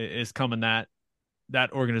is coming that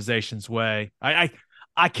organization's way.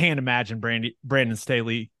 I can't imagine Brandon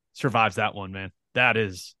Staley survives that one, man. That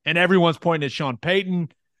is, and everyone's pointing at Sean Payton,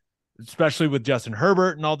 especially with Justin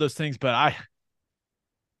Herbert and all those things. But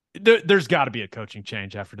there's got to be a coaching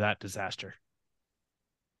change after that disaster.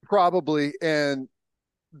 Probably, and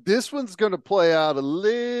this one's going to play out a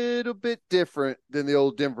little bit different than the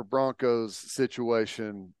old Denver Broncos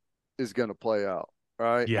situation is going to play out,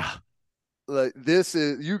 right? Yeah. Like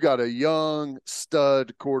you got a young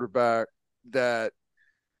stud quarterback that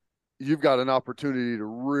you've got an opportunity to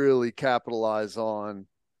really capitalize on.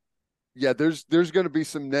 Yeah, there's going to be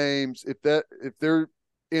some names if they're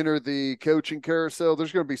enter the coaching carousel.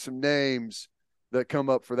 There's going to be some names that come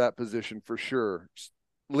up for that position for sure.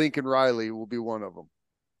 Lincoln Riley will be one of them.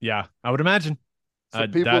 Yeah, I would imagine. So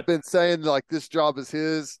people have been saying like this job is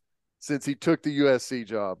his since he took the USC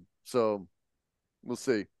job. So we'll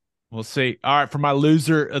see. We'll see. All right, for my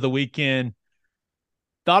loser of the weekend,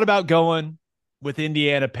 thought about going with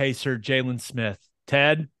Indiana Pacer Jalen Smith.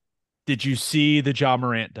 Ted, did you see the Ja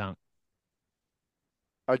Morant dunk?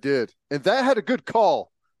 I did. And that had a good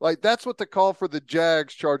call. Like, that's what the call for the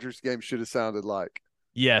Jags-Chargers game should have sounded like.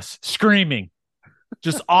 Yes, screaming.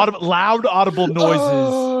 Just loud, audible noises.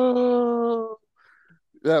 Oh,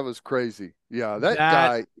 that was crazy. Yeah, that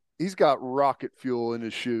guy, he's got rocket fuel in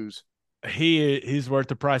his shoes. He's worth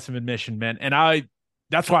the price of admission, man. And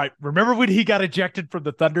that's why, remember when he got ejected from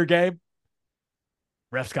the Thunder game?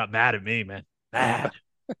 Refs got mad at me, man. Mad.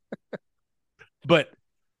 But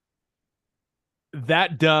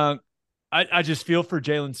that dunk, I just feel for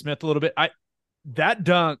Jalen Smith a little bit. That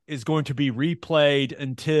dunk is going to be replayed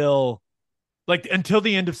until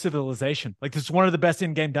the end of civilization. Like, this is one of the best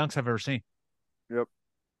in-game dunks I've ever seen. Yep.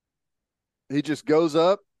 He just goes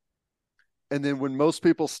up, and then when most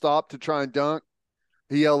people stop to try and dunk,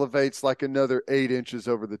 he elevates like another 8 inches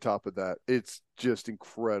over the top of that. It's just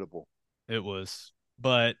incredible. It was.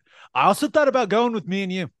 But I also thought about going with me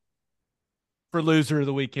and you for loser of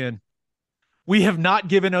the weekend. We have not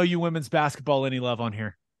given OU women's basketball any love on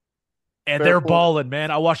here. And they're balling,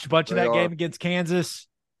 man. I watched a bunch of that game against Kansas.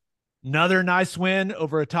 Another nice win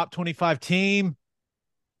over a top 25 team.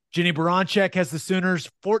 Jenny Baranchek has the Sooners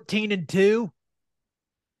 14-2.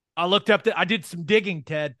 I looked up I did some digging,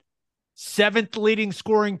 Ted. 7th leading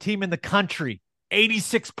scoring team in the country.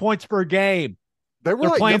 86 points per game. They're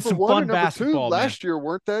like playing some fun basketball last year,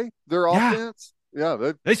 weren't they? Their offense?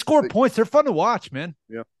 Yeah. They score points. They're fun to watch, man.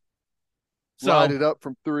 Yeah. So, light it up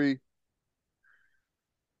from 3.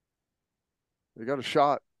 They got a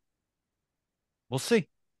shot. We'll see.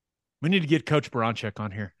 We need to get Coach Baranchek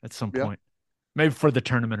on here at some point. Maybe for the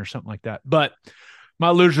tournament or something like that. But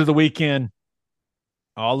my loser of the weekend,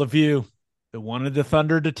 all of you that wanted the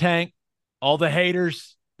Thunder to tank, all the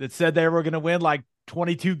haters that said they were going to win like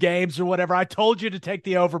 22 games or whatever, I told you to take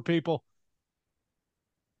the over, people.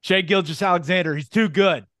 Shai Gilgeous-Alexander, he's too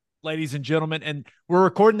good, ladies and gentlemen. And we're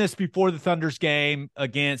recording this before the Thunder's game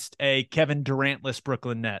against a Kevin Durant-less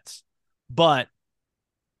Brooklyn Nets. But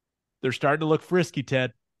they're starting to look frisky,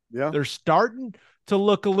 Ted. Yeah. They're starting to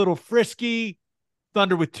look a little frisky.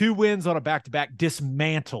 Thunder with 2 wins on a back-to-back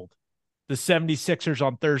dismantled the 76ers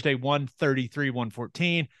on Thursday,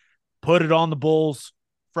 133-114. Put it on the Bulls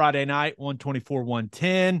Friday night,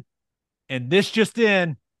 124-110. And this just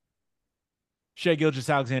in, Shai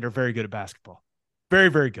Gilgeous-Alexander, very good at basketball. Very,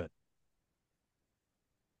 very good.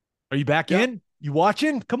 Are you back in? You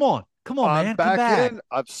watching? Come on, man. I'm back in.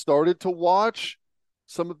 I've started to watch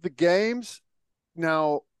some of the games.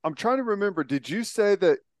 Now, I'm trying to remember, did you say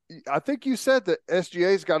that – I think you said that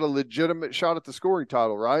SGA's got a legitimate shot at the scoring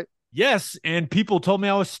title, right? Yes, and people told me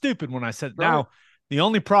I was stupid when I said right. Now, the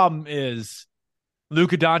only problem is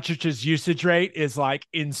Luka Doncic's usage rate is like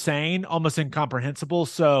insane, almost incomprehensible.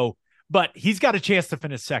 So, but he's got a chance to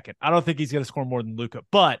finish second. I don't think he's going to score more than Luka,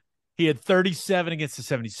 but he had 37 against the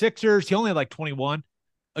 76ers. He only had like 21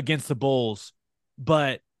 against the Bulls.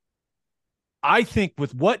 But I think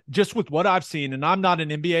with what I've seen, and I'm not an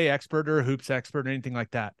NBA expert or a hoops expert or anything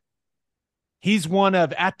like that, he's one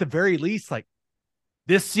of, at the very least, like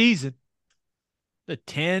this season, the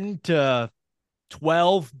 10 to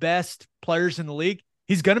 12 best players in the league.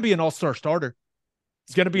 He's going to be an all-star starter.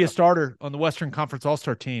 He's going to be a starter on the Western Conference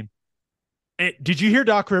All-Star team. And did you hear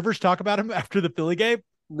Doc Rivers talk about him after the Philly game?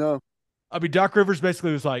 No. I mean, Doc Rivers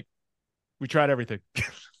basically was like, we tried everything.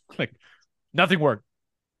 Like, nothing worked.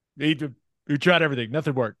 We tried everything.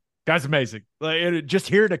 Nothing worked. Guy's amazing. Like, just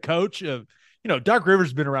hearing a coach of, Doc Rivers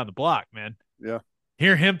has been around the block, man. Yeah.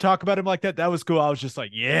 Hear him talk about him like that was cool. I was just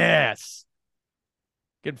like, yes.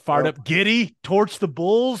 Getting fired up. Giddy, torch the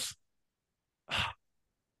Bulls.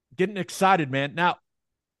 Getting excited, man. Now, I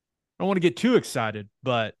don't want to get too excited,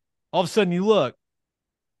 but all of a sudden you look,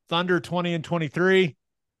 Thunder 20-23,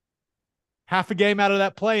 half a game out of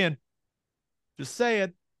that play-in. Just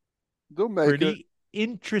saying. They'll make it. Pretty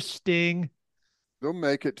interesting. They'll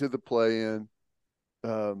make it to the play-in.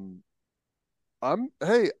 I'm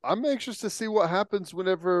anxious to see what happens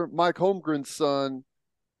whenever Mike Holmgren's son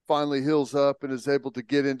finally heals up and is able to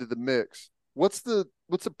get into the mix. What's the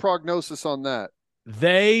prognosis on that?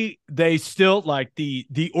 They still like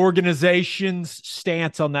the organization's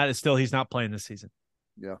stance on that is still he's not playing this season.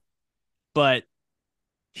 Yeah. But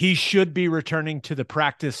he should be returning to the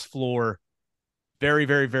practice floor very,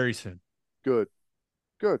 very, very soon. Good.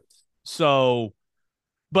 So,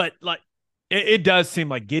 but like it does seem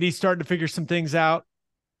like Giddey's starting to figure some things out,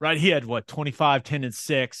 right? He had 25, 10, and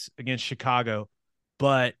 6 against Chicago.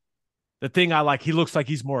 But the thing I like, he looks like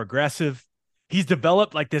he's more aggressive. He's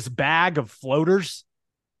developed like this bag of floaters,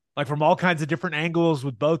 like from all kinds of different angles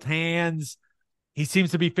with both hands. He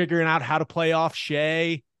seems to be figuring out how to play off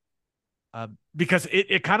Shea. Because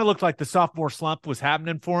it kind of looked like the sophomore slump was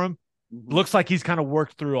happening for him. Mm-hmm. Looks like he's kind of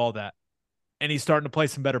worked through all that. And he's starting to play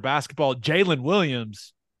some better basketball. Jalen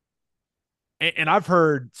Williams, and I've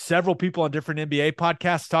heard several people on different NBA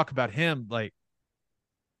podcasts talk about him, like,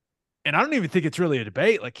 and I don't even think it's really a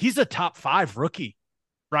debate. Like, he's a top 5 rookie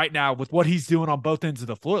right now with what he's doing on both ends of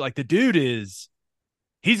the floor. Like, the dude he's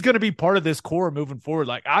going to be part of this core moving forward.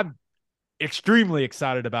 Like, I'm extremely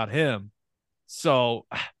excited about him. So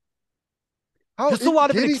just a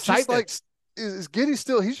lot of excitement. Like, is Giddey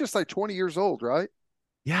still? He's just like 20 years old, right?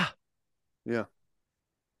 Yeah.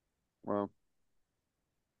 Wow.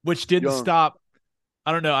 Which didn't stop.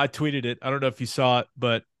 I don't know. I tweeted it. I don't know if you saw it,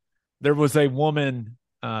 but there was a woman.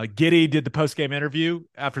 Giddey did the post-game interview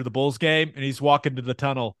after the Bulls game, and he's walking to the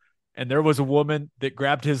tunnel, and there was a woman that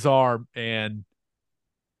grabbed his arm and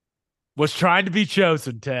was trying to be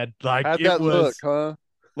chosen. Ted, like Had it that was, look, huh?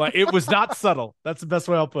 like it was not subtle. That's the best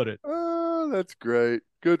way I'll put it. Oh, that's great.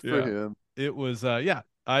 Good for him. It was, I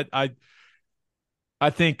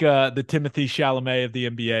think the Timothy Chalamet of the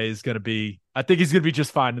NBA is going to be. I think he's going to be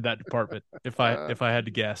just fine in that department. If I had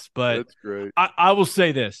to guess, but that's great. I will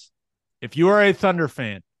say this: if you are a Thunder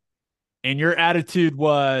fan, and your attitude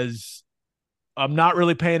was, "I'm not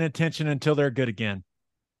really paying attention until they're good again,"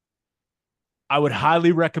 I would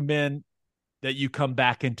highly recommend that you come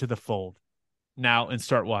back into the fold now and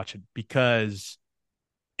start watching, because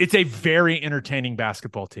it's a very entertaining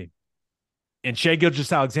basketball team. And Shai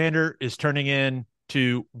Gilgeous-Alexander is turning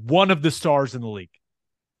into one of the stars in the league.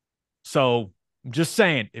 So I'm just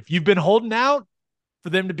saying, if you've been holding out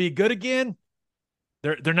for them to be good again,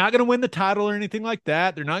 they're not going to win the title or anything like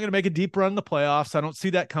that. They're not going to make a deep run in the playoffs. I don't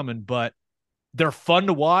see that coming, but they're fun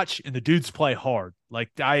to watch, and the dudes play hard.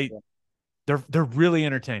 Like they're really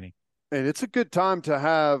entertaining. And it's a good time to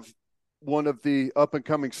have one of the up and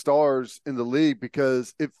coming stars in the league,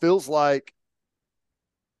 because it feels like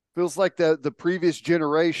the previous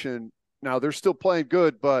generation. Now they're still playing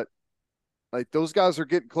good, but like those guys are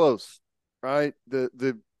getting close, right?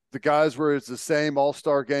 The guys where it's the same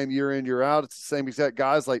all-star game year in, year out. It's the same exact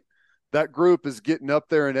guys. Like that group is getting up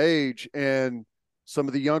there in age, and some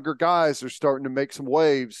of the younger guys are starting to make some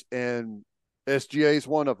waves, and SGA is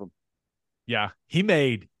one of them. Yeah. He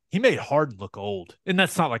made Harden look old, and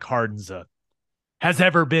that's not like Harden's has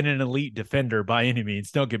ever been an elite defender by any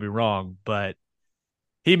means. Don't get me wrong, but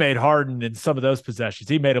he made Harden in some of those possessions.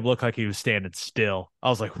 He made him look like he was standing still. I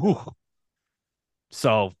was like, whew.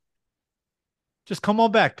 So just come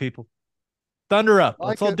on back, people. Thunder up.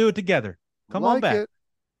 Let's all do it together. Come on back.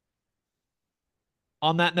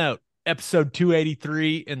 On that note, episode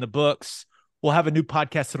 283 in the books. We'll have a new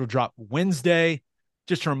podcast that'll drop Wednesday.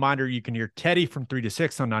 Just a reminder, you can hear Teddy from 3 to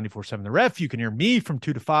 6 on 94.7 The Ref. You can hear me from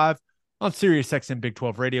 2 to 5 on SiriusXM Big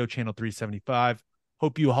 12 Radio, channel 375.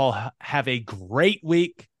 Hope you all have a great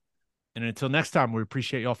week. And until next time, we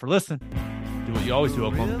appreciate you all for listening. Do what you always do,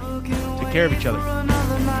 Oklahoma. Take care of each other.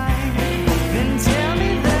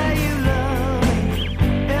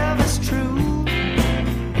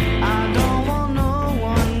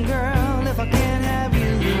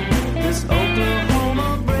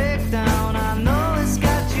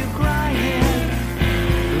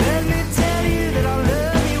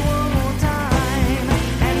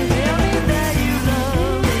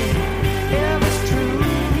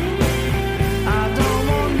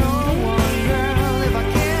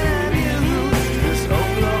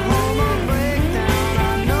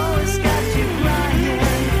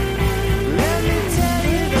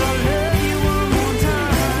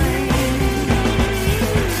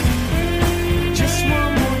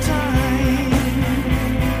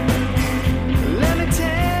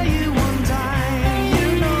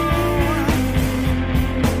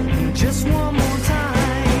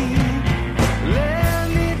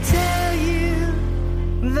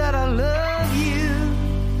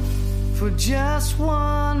 Just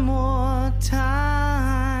one